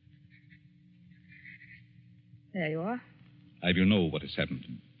 There you are. I will know what has happened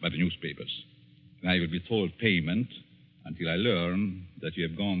by the newspapers. And I will be told payment until I learn that you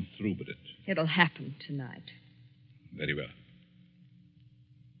have gone through with it. It'll happen tonight. Very well.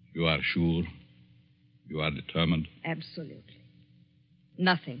 You are sure? You are determined? Absolutely.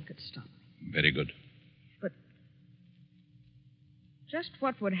 Nothing could stop me. Very good. But just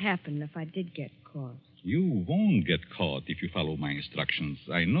what would happen if I did get caught? You won't get caught if you follow my instructions.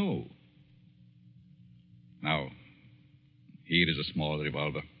 I know. Now, here is a small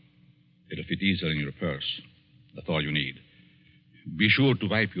revolver. It'll fit easily in your purse. That's all you need. Be sure to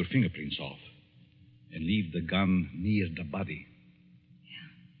wipe your fingerprints off and leave the gun near the body. Yeah.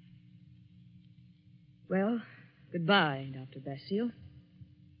 Well, goodbye, Dr. Basile.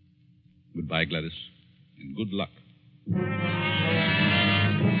 Goodbye, Gladys, and good luck.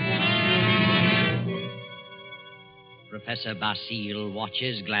 Professor Basile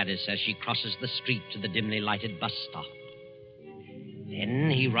watches Gladys as she crosses the street to the dimly lighted bus stop.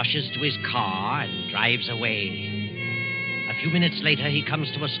 Then he rushes to his car and drives away. A few minutes later, he comes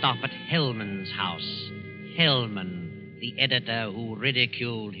to a stop at Hellman's house. Hellman, the editor who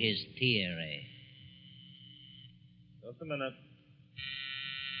ridiculed his theory. Just a minute.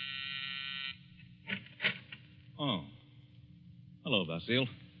 Oh. Hello, Basile.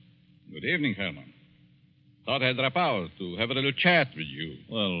 Good evening, Herman. Thought I'd drop out to have a little chat with you.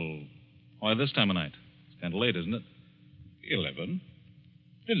 Well, why this time of night? It's kind of late, isn't it? 11.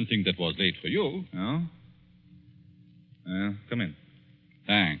 Didn't think that was late for you. No? Come in.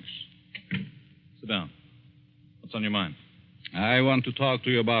 Thanks. Sit down. What's on your mind? I want to talk to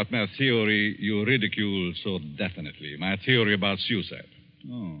you about my theory you ridicule so definitely. My theory about suicide.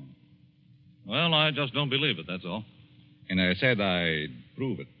 Oh. Well, I just don't believe it, that's all. And I said I'd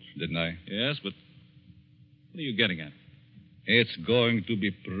prove it, didn't I? Yes, but what are you getting at? It's going to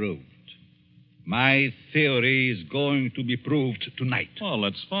be proved. My theory is going to be proved tonight. Well,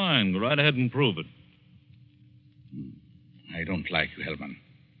 that's fine. Go right ahead and prove it. I don't like you, Hellman.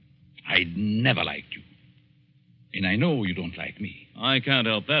 I never liked you. And I know you don't like me. I can't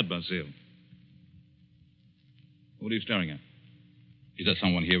help that, Basile. What are you staring at? Is there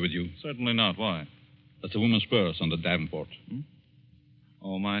someone here with you? Certainly not. Why? That's a woman's purse on the Davenport.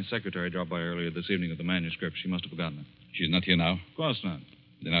 Oh, my secretary dropped by earlier this evening with the manuscript. She must have forgotten it. She's not here now? Of course not.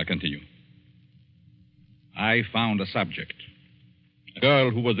 Then I'll continue. I found a subject. A girl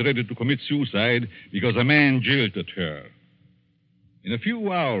who was ready to commit suicide because a man jilted her. In a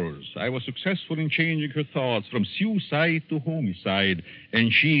few hours, I was successful in changing her thoughts from suicide to homicide,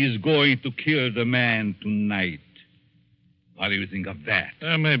 and she is going to kill the man tonight. What do you think of that?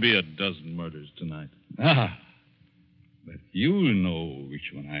 There may be a dozen murders tonight. Ah, but you'll know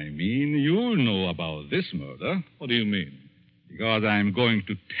which one I mean. You'll know about this murder. What do you mean? Because I'm going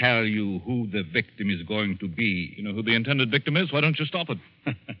to tell you who the victim is going to be. You know who the intended victim is? Why don't you stop it?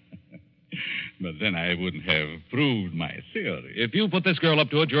 But then I wouldn't have proved my theory. If you put this girl up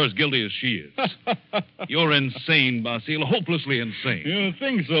to it, you're as guilty as she is. You're insane, Basile, hopelessly insane. You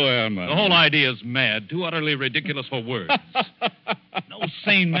think so, Herman? The whole idea is mad, too utterly ridiculous for words. No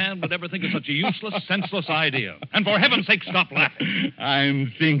sane man would ever think of such a useless, senseless idea. And for heaven's sake, stop laughing.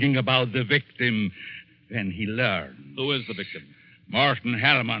 I'm thinking about the victim when he learned. Who is the victim? Martin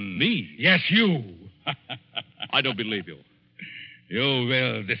Hellman. Me? Yes, you. I don't believe you. You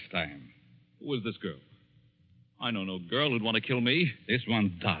will this time. Who is this girl? I know no girl who'd want to kill me. This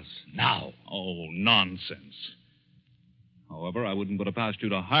one does. Now. Oh, nonsense. However, I wouldn't put it past you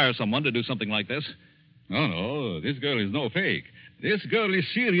to hire someone to do something like this. No, this girl is no fake. This girl is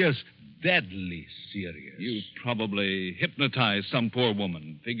serious, deadly serious. You probably hypnotized some poor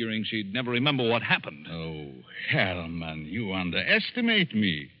woman, figuring she'd never remember what happened. Oh, Hellman, you underestimate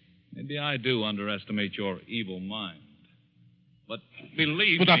me. Maybe I do underestimate your evil mind. But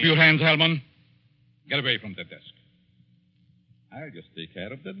believe Put me... up your hands, Hellman. Get away from that desk. I'll just take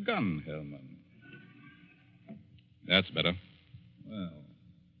care of that gun, Hellman. That's better. Well,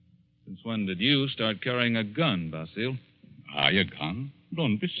 since when did you start carrying a gun, Basile? A gun?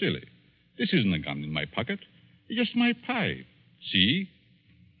 Don't be silly. This isn't a gun in my pocket. It's just my pipe. See?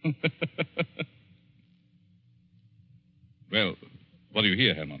 Well, what do you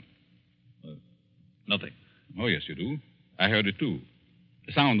hear, Herman? Nothing. Oh, yes, you do. I heard it, too.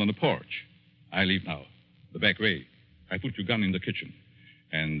 A sound on the porch. I leave now. The back way. I put your gun in the kitchen.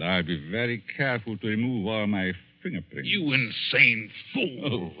 And I'll be very careful to remove all my fingerprints. You insane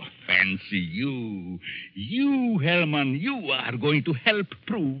fool. Oh, fancy you. You, Hellman, you are going to help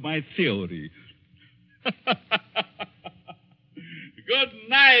prove my theory. Good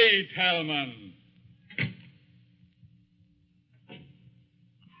night, Hellman.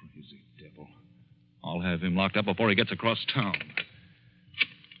 Crazy devil. I'll have him locked up before he gets across town.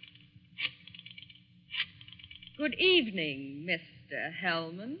 Good evening, Mr.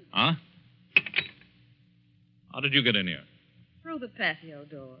 Hellman. Huh? How did you get in here? Through the patio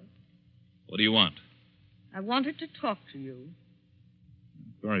door. What do you want? I wanted to talk to you.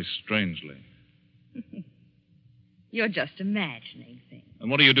 Very strangely. You're just imagining things.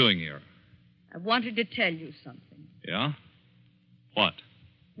 And what are you doing here? I wanted to tell you something. Yeah? What?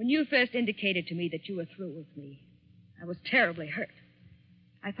 When you first indicated to me that you were through with me, I was terribly hurt.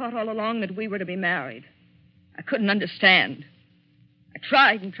 I thought all along that we were to be married. I couldn't understand. I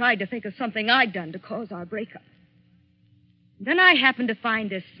tried and tried to think of something I'd done to cause our breakup. Then I happened to find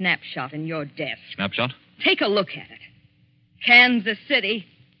this snapshot in your desk. Snapshot? Take a look at it. Kansas City.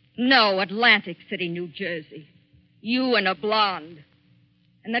 No, Atlantic City, New Jersey. You and a blonde.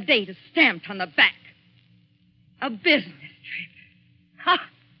 And the date is stamped on the back. A business trip. Ha!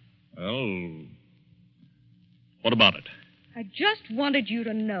 Well, what about it? I just wanted you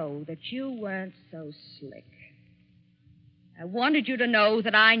to know that you weren't so slick. I wanted you to know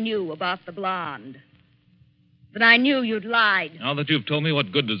that I knew about the blonde. But I knew you'd lied. Now that you've told me,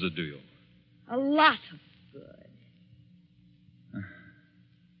 what good does it do you? A lot of good.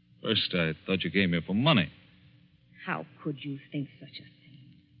 First, I thought you came here for money. How could you think such a thing?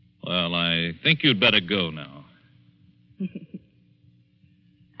 Well, I think you'd better go now.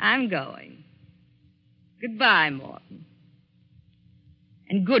 I'm going. Goodbye, Morton.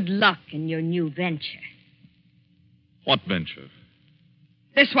 And good luck in your new venture. What venture?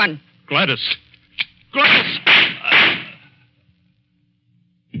 This one. Gladys! Gladys!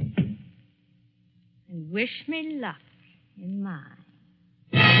 And wish me luck in mine.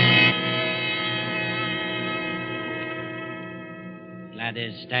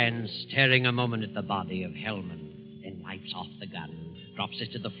 Gladys stands staring a moment at the body of Hellman, then wipes off the gun, drops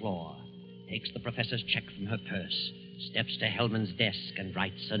it to the floor, takes the professor's check from her purse, steps to Hellman's desk and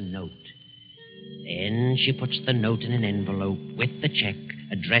writes a note. Then she puts the note in an envelope with the check,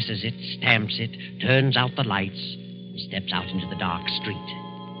 addresses it, stamps it, turns out the lights, and steps out into the dark street.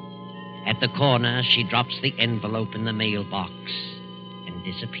 At the corner, she drops the envelope in the mailbox and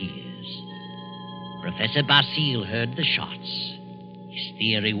disappears. Professor Basile heard the shots. His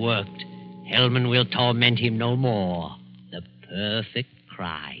theory worked. Hellman will torment him no more. The perfect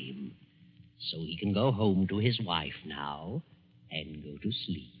crime. So he can go home to his wife now and go to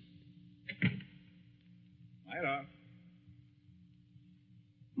sleep. Myra.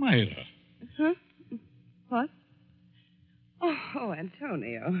 Myra. Huh? What? Oh,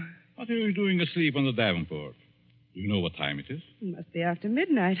 Antonio. What are you doing asleep on the Davenport? Do you know what time it is? It must be after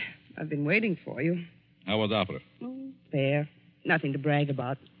midnight. I've been waiting for you. How was opera? Oh, fair. Nothing to brag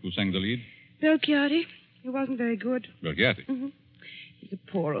about. Who sang the lead? Belchiati. He wasn't very good. Belchiati? Mm-hmm. He's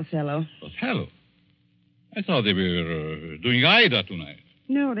a poor Othello. Othello? I thought they were doing Ida tonight.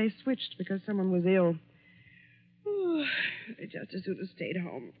 No, they switched because someone was ill. Oh, I just as soon have stayed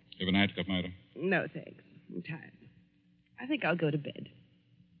home. Have a nightcap, Myra? No, thanks. I'm tired. I think I'll go to bed.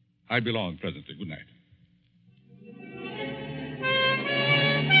 I'll be along presently. Good night.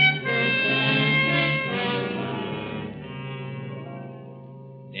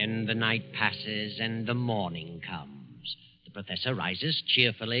 Then the night passes and the morning comes. The professor rises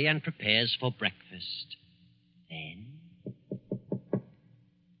cheerfully and prepares for breakfast. Then...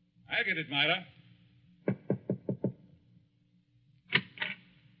 I get it, Myra.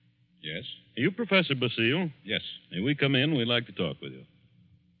 Yes? Are you Professor Basile? Yes. May we come in? We'd like to talk with you.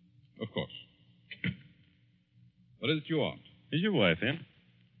 Of course. What is it you want? Is your wife in?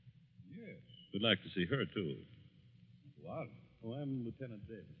 Yes. We'd like to see her, too. What? Oh, I'm Lieutenant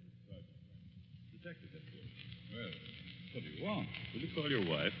Davis. Detective headquarters. Well, what do you want? Will you call your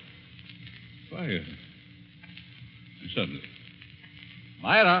wife? Why, certainly.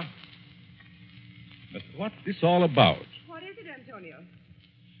 Myra! But what's this all about? What is it, Antonio?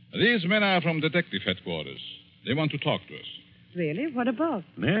 These men are from detective headquarters. They want to talk to us. Really? What about?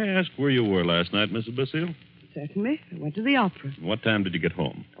 May I ask where you were last night, Mrs. Basile? Certainly. I went to the opera. What time did you get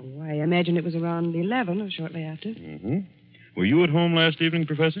home? Oh, I imagine it was around 11 or shortly after. Mm-hmm. Were you at home last evening,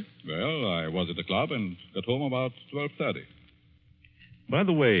 Professor? Well, I was at the club and got home about 12:30. By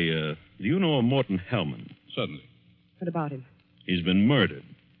the way, do you know a Morton Hellman? Certainly. What about him? He's been murdered.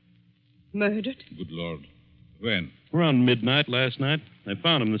 Murdered? Good Lord. When? Around midnight last night. I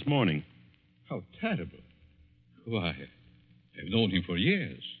found him this morning. How terrible. Why, I've known him for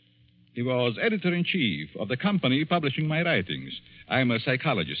years. He was editor-in-chief of the company publishing my writings. I'm a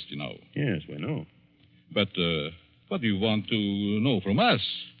psychologist, you know. Yes, we know. But what do you want to know from us?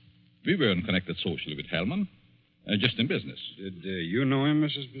 We weren't connected socially with Hellman, just in business. Did you know him,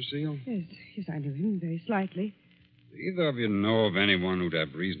 Mrs. Basile? Yes, I knew him very slightly. Do either of you know of anyone who'd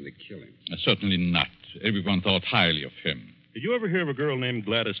have reason to kill him? Certainly not. Everyone thought highly of him. Did you ever hear of a girl named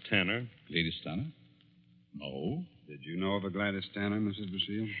Gladys Tanner? Gladys Tanner? No. Did you know of a Gladys Tanner, Mrs.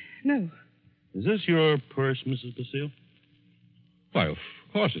 Basile? No. Is this your purse, Mrs. Basile? Why, of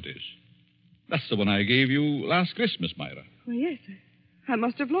course it is. That's the one I gave you last Christmas, Myra. Well, yes. I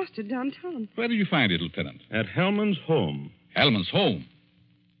must have lost it downtown. Where did you find it, Lieutenant? At Hellman's home. Hellman's home?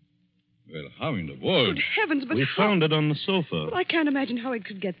 Well, how in the world? Good heavens, but We found it on the sofa. Well, I can't imagine how it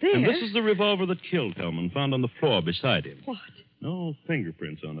could get there. And this is the revolver that killed Hellman, found on the floor beside him. What? No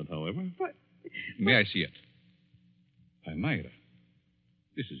fingerprints on it, however. What? May I see it? Why, Myra,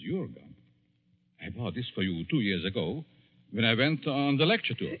 this is your gun. I bought this for you 2 years ago when I went on the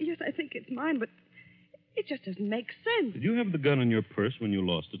lecture tour. Yes, I think it's mine, but it just doesn't make sense. Did you have the gun in your purse when you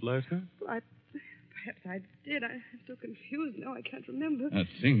lost it last night? Well, perhaps I did. I'm so confused now I can't remember. That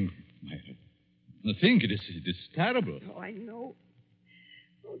thing, Myra. The thing, it is terrible. Oh, I know.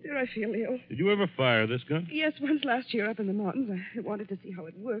 Oh, dear, I feel ill. Did you ever fire this gun? Yes, once last year up in the mountains. I wanted to see how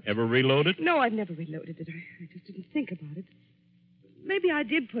it worked. Ever reload it? No, I've never reloaded it. I just didn't think about it. Maybe I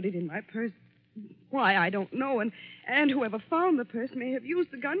did put it in my purse. Why, I don't know. And whoever found the purse may have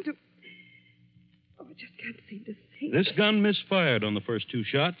used the gun to... Oh, I just can't seem to think. This gun misfired on the first 2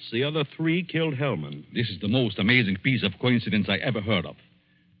 shots. The other 3 killed Hellman. This is the most amazing piece of coincidence I ever heard of.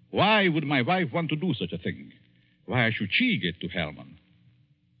 Why would my wife want to do such a thing? Why should she get to Hellman?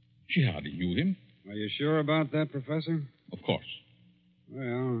 She hardly knew him. Are you sure about that, Professor? Of course.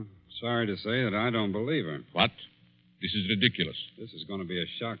 Well, sorry to say that I don't believe her. What? This is ridiculous. This is going to be a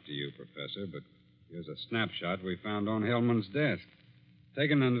shock to you, Professor, but here's a snapshot we found on Hellman's desk.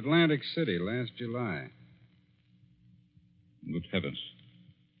 Taken in Atlantic City last July. Good heavens.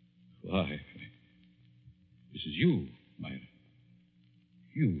 Why? This is you, Myra.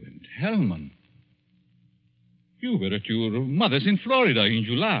 You and Hellman. You were at your mother's in Florida in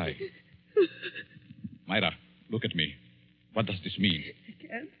July. Myra, look at me. What does this mean? I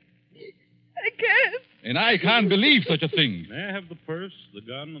can't. And I can't believe such a thing. May I have the purse, the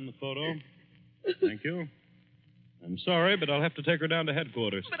gun, and the photo? Thank you. I'm sorry, but I'll have to take her down to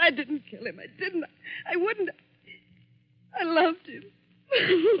headquarters. But I didn't kill him. I didn't. I wouldn't. I loved him.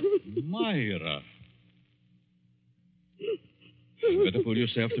 Myra. You better pull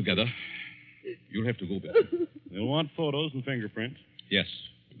yourself together. You'll have to go back. You'll want photos and fingerprints. Yes.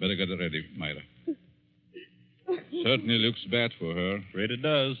 Better get it ready, Myra. Certainly looks bad for her. Afraid it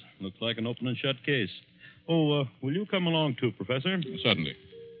does. Looks like an open and shut case. Oh, will you come along, too, Professor? Certainly.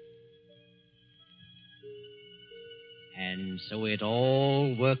 And so it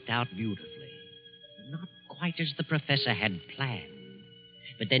all worked out beautifully. Not quite as the professor had planned.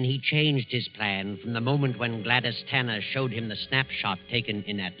 But then he changed his plan from the moment when Gladys Tanner showed him the snapshot taken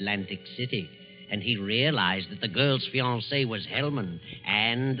in Atlantic City. And he realized that the girl's fiancé was Hellman,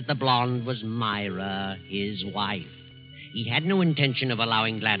 and the blonde was Myra, his wife. He had no intention of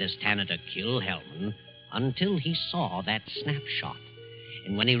allowing Gladys Tanner to kill Hellman until he saw that snapshot.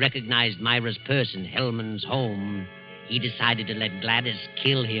 And when he recognized Myra's purse in Hellman's home, he decided to let Gladys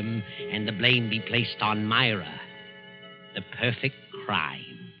kill him and the blame be placed on Myra. The perfect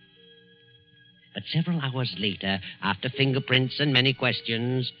crime. But several hours later, after fingerprints and many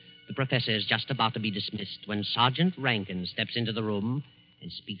questions, the professor is just about to be dismissed when Sergeant Rankin steps into the room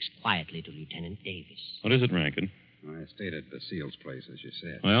and speaks quietly to Lieutenant Davis. What is it, Rankin? I stayed at Basile's place, as you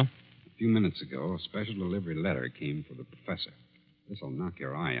said. Well? A few minutes ago, a special delivery letter came for the professor. This'll knock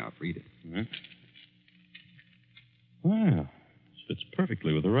your eye out. Read it. Huh? Well, this fits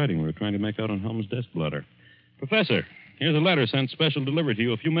perfectly with the writing we were trying to make out on Helm's desk blotter. Professor, here's a letter sent special delivery to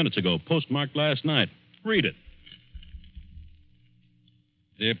you a few minutes ago, postmarked last night. Read it.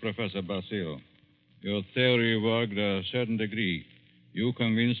 Dear Professor Basile, your theory worked a certain degree. You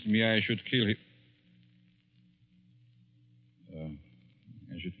convinced me I should kill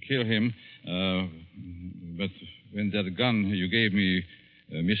him. But when that gun you gave me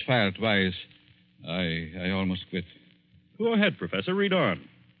misfired twice, I almost quit. Go ahead, Professor. Read on.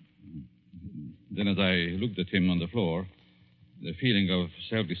 Then as I looked at him on the floor, the feeling of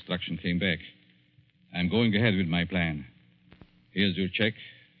self-destruction came back. I'm going ahead with my plan. Here's your check.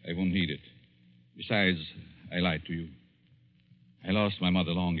 I won't need it. Besides, I lied to you. I lost my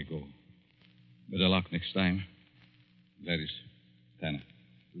mother long ago. Better luck next time. Gladys Tanner.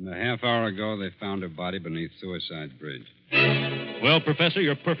 And a half hour ago, they found her body beneath Suicide Bridge. Well, Professor,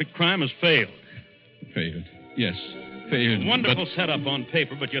 your perfect crime has failed. Failed? Yes, failed. Wonderful setup on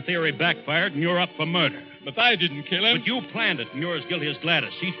paper, but your theory backfired and you're up for murder. But I didn't kill him. But you planned it, and you're as guilty as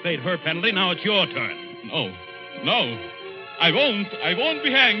Gladys. She's paid her penalty. Now it's your turn. No. I won't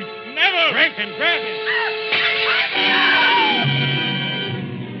be hanged. Never! Rankin, grab him!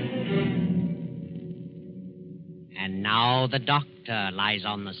 And now the doctor lies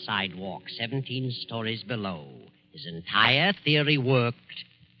on the sidewalk 17 stories below. His entire theory worked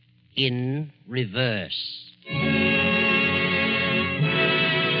in reverse.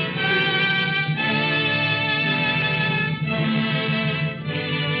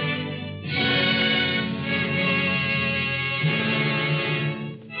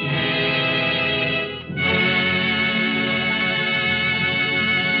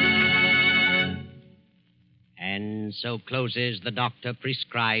 So closes the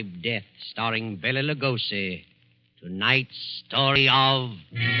doctor-prescribed death, starring Bela Lugosi. Tonight's story of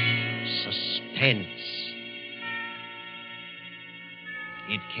suspense.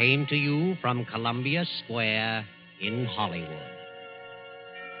 It came to you from Columbia Square in Hollywood.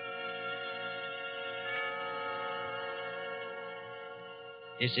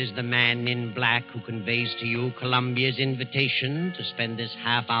 This is the man in black who conveys to you Columbia's invitation to spend this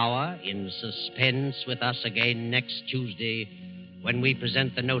half hour in suspense with us again next Tuesday when we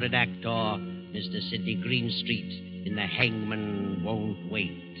present the noted actor, Mr. Sidney Greenstreet, in The Hangman Won't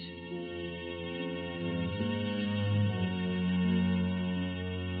Wait.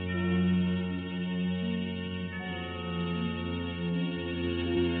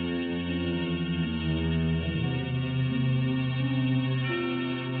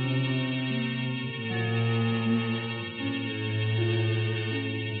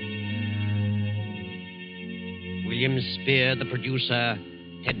 William Spear, the producer,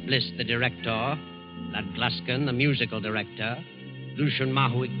 Ted Bliss, the director, Lud Gluskin, the musical director, Lucian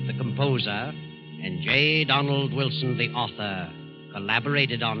Mahuik, the composer, and J. Donald Wilson, the author,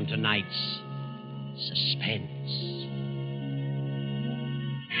 collaborated on tonight's Suspense.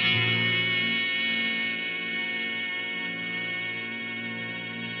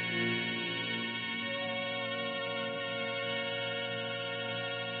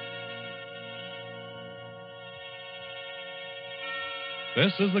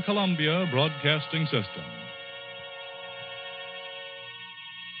 This is the Columbia Broadcasting System.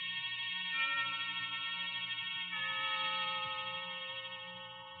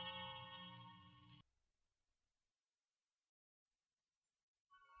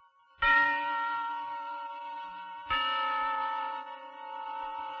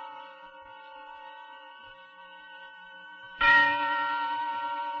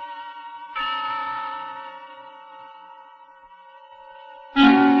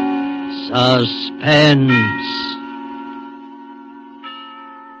 Suspense.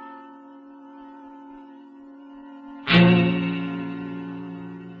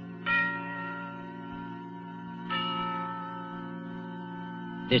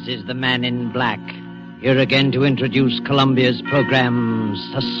 This is the man in black, here again to introduce Columbia's program,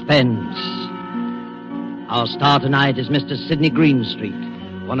 Suspense. Our star tonight is Mr. Sidney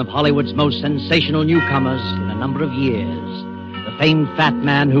Greenstreet, one of Hollywood's most sensational newcomers in a number of years. The famed fat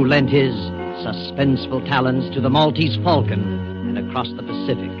man who lent his suspenseful talents to the Maltese Falcon and across the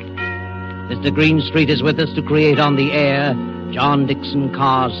Pacific. Mr. Greenstreet is with us to create on the air John Dixon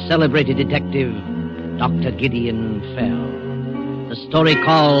Carr's celebrated detective, Dr. Gideon Fell. The story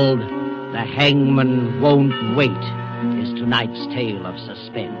called The Hangman Won't Wait is tonight's tale of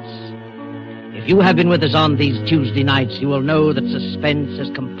suspense. If you have been with us on these Tuesday nights, you will know that suspense is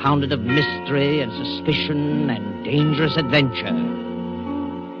compounded of mystery and suspicion and dangerous adventure.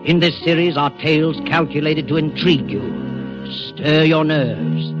 In this series are tales calculated to intrigue you, to stir your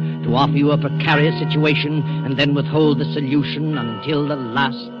nerves, to offer you a precarious situation and then withhold the solution until the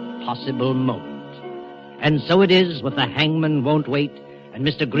last possible moment. And so it is with The Hangman Won't Wait and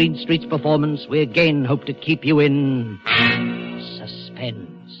Mr. Greenstreet's performance. We again hope to keep you in suspense.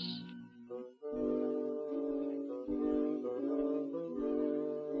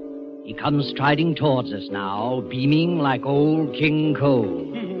 He comes striding towards us now, beaming like old King Cole.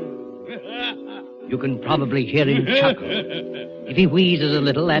 You can probably hear him chuckle. If he wheezes a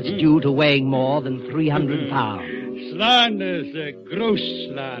little, that's due to weighing more than 300 pounds. Slander, sir. Gross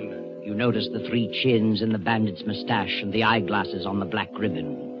slander. You notice the 3 chins in the bandit's mustache and the eyeglasses on the black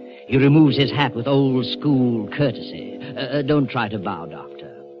ribbon. He removes his hat with old-school courtesy. Don't try to bow,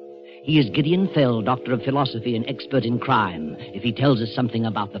 Doctor. He is Gideon Fell, Doctor of Philosophy and expert in crime, if he tells us something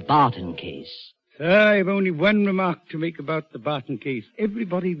about the Barton case. Sir, I've only one remark to make about the Barton case.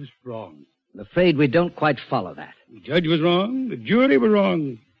 Everybody was wrong. I'm afraid we don't quite follow that. The judge was wrong. The jury were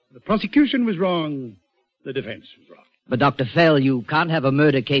wrong. The prosecution was wrong. The defense was wrong. But, Dr. Fell, you can't have a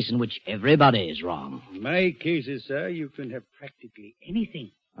murder case in which everybody is wrong. In my cases, sir, you can have practically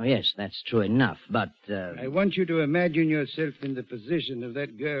anything. Oh, yes, that's true enough, but... I want you to imagine yourself in the position of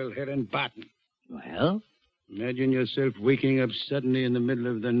that girl, Helen Barton. Well? Imagine yourself waking up suddenly in the middle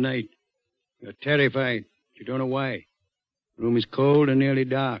of the night. You're terrified. You don't know why. The room is cold and nearly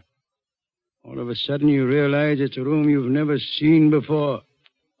dark. All of a sudden, you realize it's a room you've never seen before.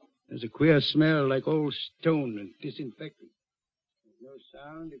 There's a queer smell like old stone and disinfectant. There's no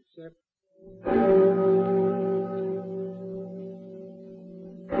sound except...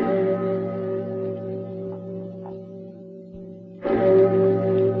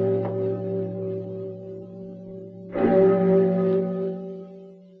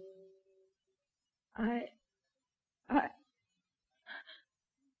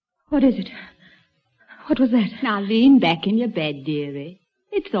 What is it? What was that? Now lean back in your bed, dearie.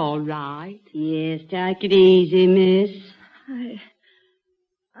 It's all right. Yes, take it easy, miss.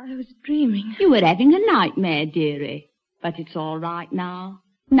 I was dreaming. You were having a nightmare, dearie. But it's all right now.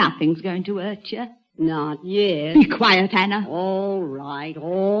 Nothing's going to hurt you. Not yet. Be quiet, Anna. All right,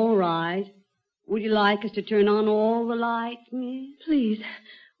 all right. Would you like us to turn on all the lights, miss? Please,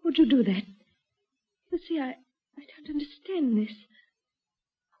 would you do that? You see, I don't understand this.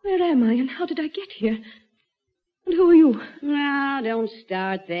 Where am I, and how did I get here? And who are you? Now, don't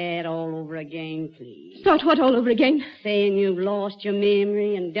start that all over again, please. Start what all over again? Saying you've lost your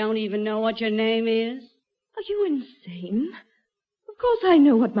memory and don't even know what your name is? Are you insane? Of course I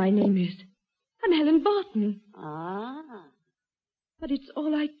know what my name is. I'm Helen Barton. Ah. But it's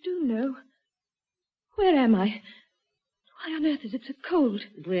all I do know. Where am I? Why on earth is it so cold?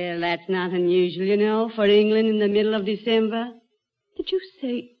 Well, that's not unusual, you know, for England in the middle of December. Did you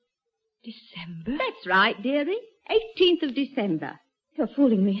say December? That's right, dearie. 18th of December. You're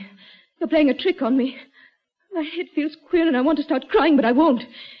fooling me. You're playing a trick on me. My head feels queer and I want to start crying, but I won't.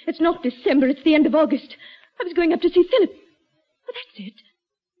 It's not December, it's the end of August. I was going up to see Philip. Oh, that's it.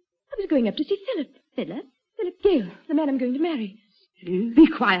 I was going up to see Philip. Philip? Philip Gale, the man I'm going to marry. Be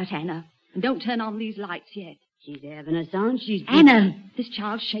quiet, Anna. And don't turn on these lights yet. She's having us on. She's... Anna, this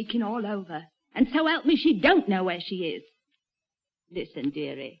child's shaking all over. And so help me, she don't know where she is. Listen,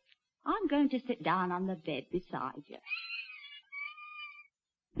 dearie. I'm going to sit down on the bed beside you.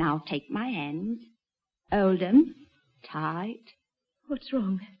 Now take my hands. Hold them tight. What's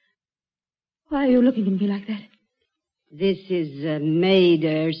wrong? Why are you looking at me like that? This is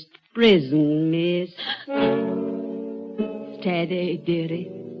Maidhurst prison, miss. Steady, dearie.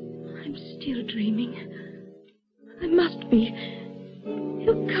 I'm still dreaming. I must be.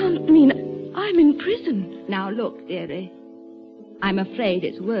 You can't mean I'm in prison. Now look, dearie. I'm afraid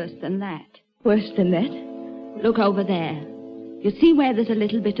it's worse than that. Worse than that? Look over there. You see where there's a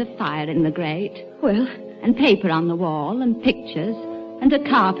little bit of fire in the grate? Well? And paper on the wall, and pictures, and a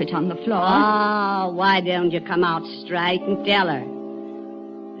carpet on the floor. Oh, why don't you come out straight and tell her?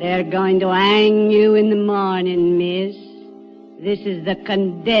 They're going to hang you in the morning, miss. This is the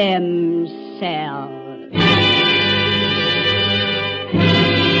condemned cell.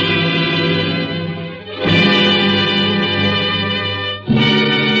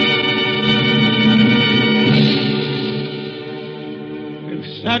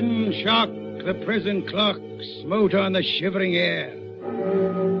 With sudden shock, the prison clock smote on the shivering air.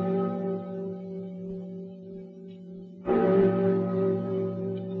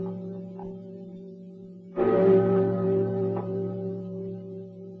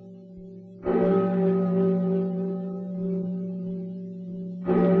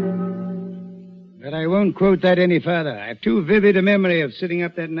 But I won't quote that any further. I have too vivid a memory of sitting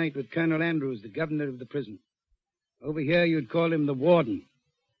up that night with Colonel Andrews, the governor of the prison. Over here, you'd call him the warden.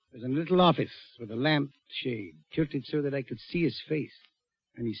 There's a little office with a lamp shade tilted so that I could see his face.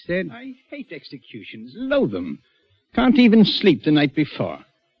 And he said... I hate executions. Loathe them. Can't even sleep the night before.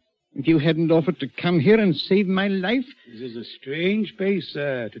 If you hadn't offered to come here and save my life... This is a strange place,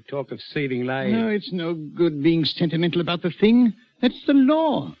 sir, to talk of saving lives. No, it's no good being sentimental about the thing. That's the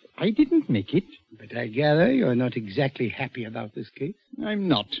law. I didn't make it. But I gather you're not exactly happy about this case. I'm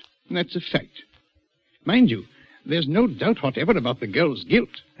not. That's a fact. Mind you, there's no doubt whatever about the girl's guilt.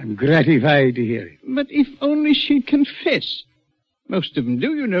 I'm gratified to hear it. But if only she'd confess. Most of them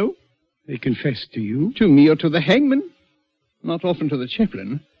do, you know. They confess to you? To me or to the hangman. Not often to the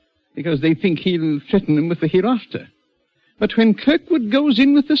chaplain, because they think he'll threaten them with the hereafter. But when Kirkwood goes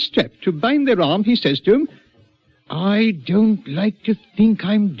in with the strap to bind their arm, he says to him, I don't like to think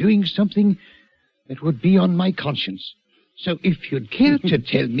I'm doing something that would be on my conscience. So if you'd care to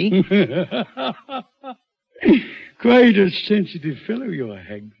tell me... Quite a sensitive fellow you are,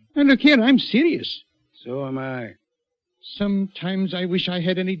 Hagman. Now, look here, I'm serious. So am I. Sometimes I wish I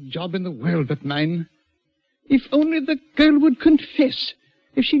had any job in the world but mine. If only the girl would confess.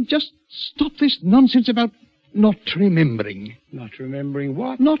 If she'd just stop this nonsense about not remembering. Not remembering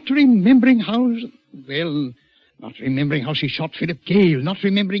what? Not remembering how... Well, not remembering how she shot Philip Gale. Not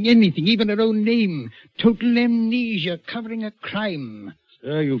remembering anything, even her own name. Total amnesia, covering a crime.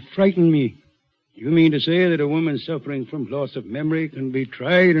 Sir, you frighten me. You mean to say that a woman suffering from loss of memory can be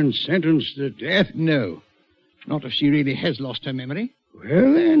tried and sentenced to death? No. Not if she really has lost her memory.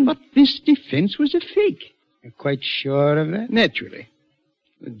 Well, then... But this defense was a fake. You're quite sure of that? Naturally.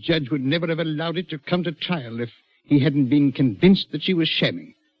 The judge would never have allowed it to come to trial if he hadn't been convinced that she was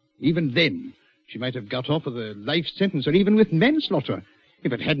shamming. Even then, she might have got off with a life sentence or even with manslaughter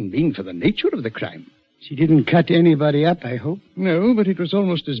if it hadn't been for the nature of the crime. She didn't cut anybody up, I hope? No, but it was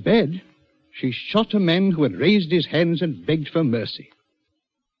almost as bad. She shot a man who had raised his hands and begged for mercy.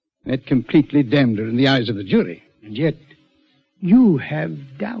 That completely damned her in the eyes of the jury. And yet, you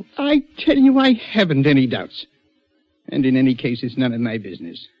have doubts. I tell you, I haven't any doubts. And in any case, it's none of my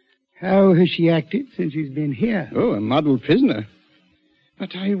business. How has she acted since she's been here? Oh, a model prisoner.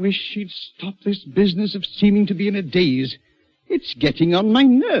 But I wish she'd stop this business of seeming to be in a daze. It's getting on my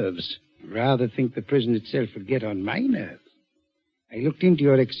nerves. Rather think the prison itself would get on my nerves. I looked into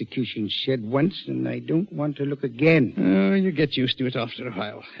your execution shed once, and I don't want to look again. Oh, you get used to it after a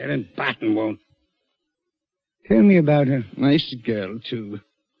while. Helen Barton won't. Tell me about her. Nice girl, too.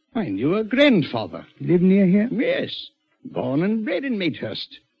 I knew her grandfather. Live near here? Yes. Born and bred in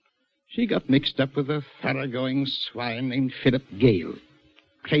Maidhurst. She got mixed up with a thoroughgoing swine named Philip Gale.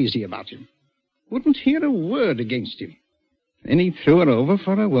 Crazy about him. Wouldn't hear a word against him. Then he threw her over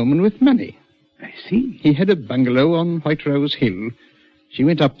for a woman with money. I see. He had a bungalow on White Rose Hill. She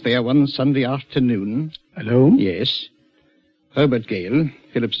went up there one Sunday afternoon. Alone? Yes. Herbert Gale,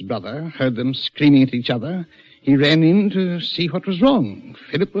 Philip's brother, heard them screaming at each other. He ran in to see what was wrong.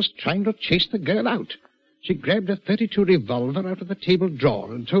 Philip was trying to chase the girl out. She grabbed a .32 revolver out of the table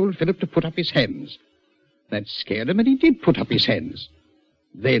drawer and told Philip to put up his hands. That scared him, and he did put up his hands.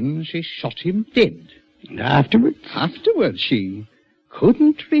 Then she shot him dead. And afterwards? Afterwards, she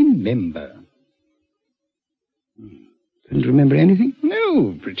couldn't remember. Couldn't remember anything?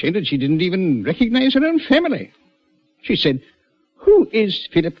 No, pretended she didn't even recognize her own family. She said, "Who is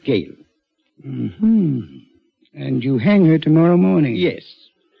Philip Gale?" Mm-hmm. And you hang her tomorrow morning? Yes.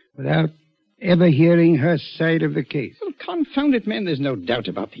 Without ever hearing her side of the case? Well, confound it, man, there's no doubt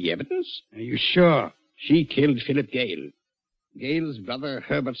about the evidence. Are you sure? She killed Philip Gale. Gale's brother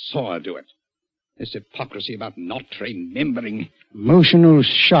Herbert saw her do it. This hypocrisy about not remembering. Emotional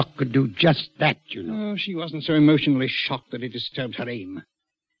shock could do just that, you know. Oh, she wasn't so emotionally shocked that it disturbed her aim.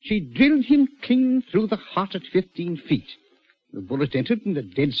 She drilled him clean through the heart at 15 feet. The bullet entered in a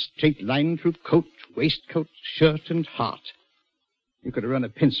dead straight line through coat, waistcoat, shirt, and heart. You could have run a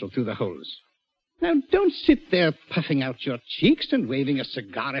pencil through the holes. Now, don't sit there puffing out your cheeks and waving a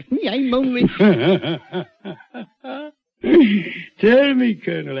cigar at me. I'm only... Tell me,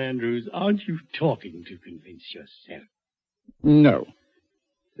 Colonel Andrews, aren't you talking to convince yourself? No.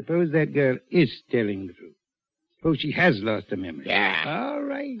 Suppose that girl is telling the truth. Suppose she has lost her memory. Yeah. All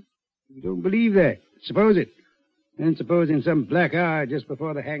right. You don't believe that. Suppose it. And suppose in some black hour just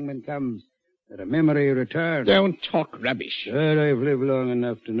before the hangman comes that a memory returns. Don't talk rubbish. Sure, I've lived long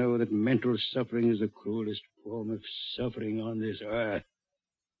enough to know that mental suffering is the cruelest form of suffering on this earth.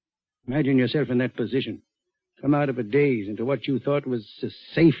 Imagine yourself in that position. Come out of a daze into what you thought was a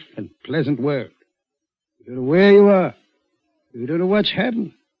safe and pleasant world. You don't know where you are. You don't know what's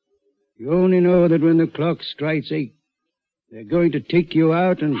happened. You only know that when the clock strikes 8, they're going to take you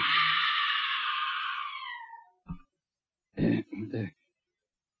out and...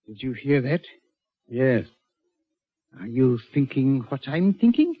 Did you hear that? Yes. Are you thinking what I'm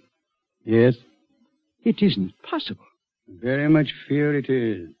thinking? Yes. It isn't possible. Very much fear it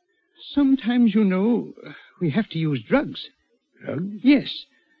is. Sometimes, you know, we have to use drugs. Drugs? Yes.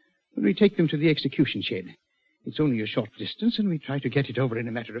 When we take them to the execution shed. It's only a short distance, and we try to get it over in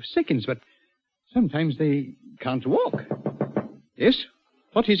a matter of seconds, but sometimes they can't walk. Yes?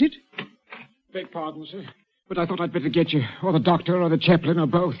 What is it? Beg pardon, sir, but I thought I'd better get you, or the doctor, or the chaplain, or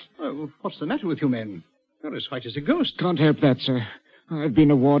both. Oh, what's the matter with you men? You're as white as a ghost. Can't help that, sir. I've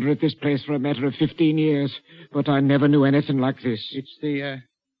been a warder at this place for a matter of 15 years, but I never knew anything like this. It's the,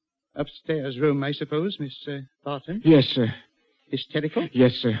 upstairs room, I suppose, Miss Barton? Yes, sir. Hysterical?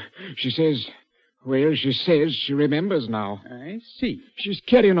 Yes, sir. She says she remembers now. I see. She's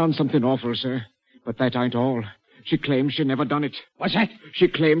carrying on something awful, sir. But that ain't all. She claims she never done it. What's that? She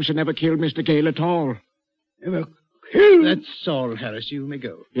claims she never killed Mr. Gale at all. Never killed? That's all, Harris. You may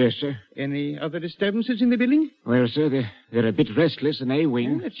go. Yes, sir. Any other disturbances in the building? Well, sir, they're a bit restless in A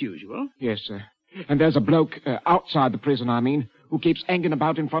wing. That's usual. Yes, sir. And there's a bloke, outside the prison, who keeps hanging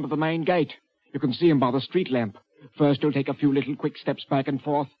about in front of the main gate. You can see him by the street lamp. First, he'll take a few little quick steps back and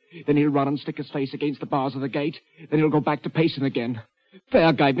forth. Then he'll run and stick his face against the bars of the gate. Then he'll go back to pacing again.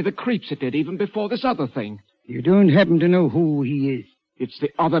 Fair gave me the creeps it did, even before this other thing. You don't happen to know who he is? It's the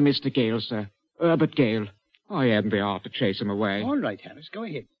other Mr. Gale, sir. Herbert Gale. I hadn't the art to chase him away. All right, Harris, go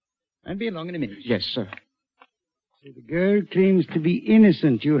ahead. I'll be along in a minute. Yes, sir. So the girl claims to be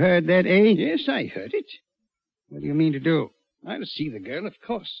innocent. You heard that, eh? Yes, I heard it. What do you mean to do? I'll see the girl, of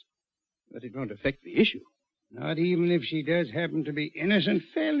course. But it won't affect the issue. Not even if she does happen to be innocent?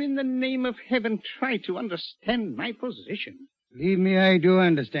 Well, in the name of heaven, try to understand my position. Believe me, I do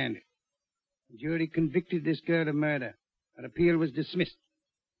understand it. The jury convicted this girl of murder. Her appeal was dismissed.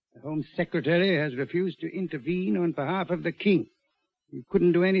 The Home Secretary has refused to intervene on behalf of the King. You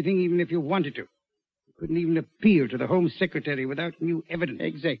couldn't do anything even if you wanted to. You couldn't even appeal to the Home Secretary without new evidence.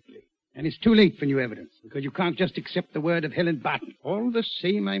 Exactly. And it's too late for new evidence, because you can't just accept the word of Helen Barton. All the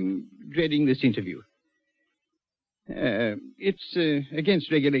same, I'm dreading this interview. It's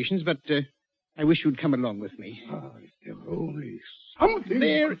against regulations, but I wish you'd come along with me. Oh, if there were only something.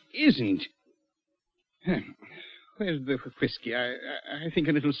 There isn't. Where's the whiskey? I think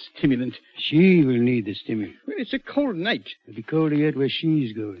a little stimulant. She will need the stimulant. Well, it's a cold night. It'll be colder yet where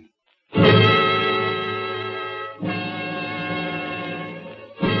she's going.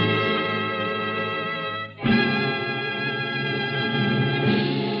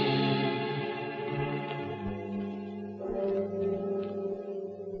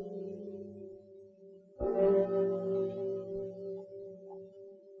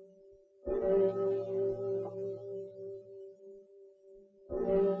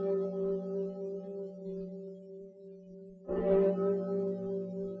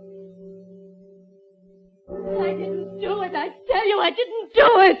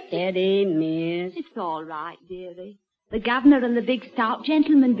 Steady, miss. It's all right, dearie. The governor and the big stout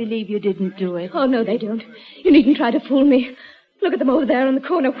gentleman believe you didn't do it. Oh, no, they don't. You needn't try to fool me. Look at them over there in the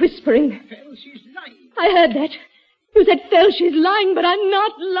corner whispering. Phil, she's lying. I heard that. You said, Phil, she's lying, but I'm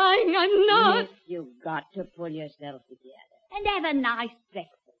not lying. I'm not. Miss, you've got to pull yourself together. And have a nice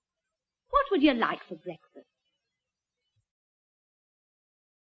breakfast. What would you like for breakfast?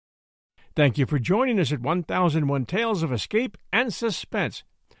 Thank you for joining us at 1001 Tales of Escape and Suspense.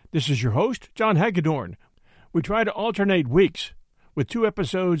 This is your host, John Hagedorn. We try to alternate weeks, with 2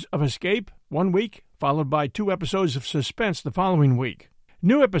 episodes of Escape one week, followed by 2 episodes of Suspense the following week.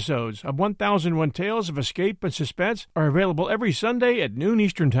 New episodes of 1001 Tales of Escape and Suspense are available every Sunday at noon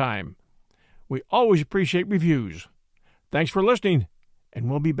Eastern Time. We always appreciate reviews. Thanks for listening,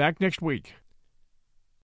 and we'll be back next week.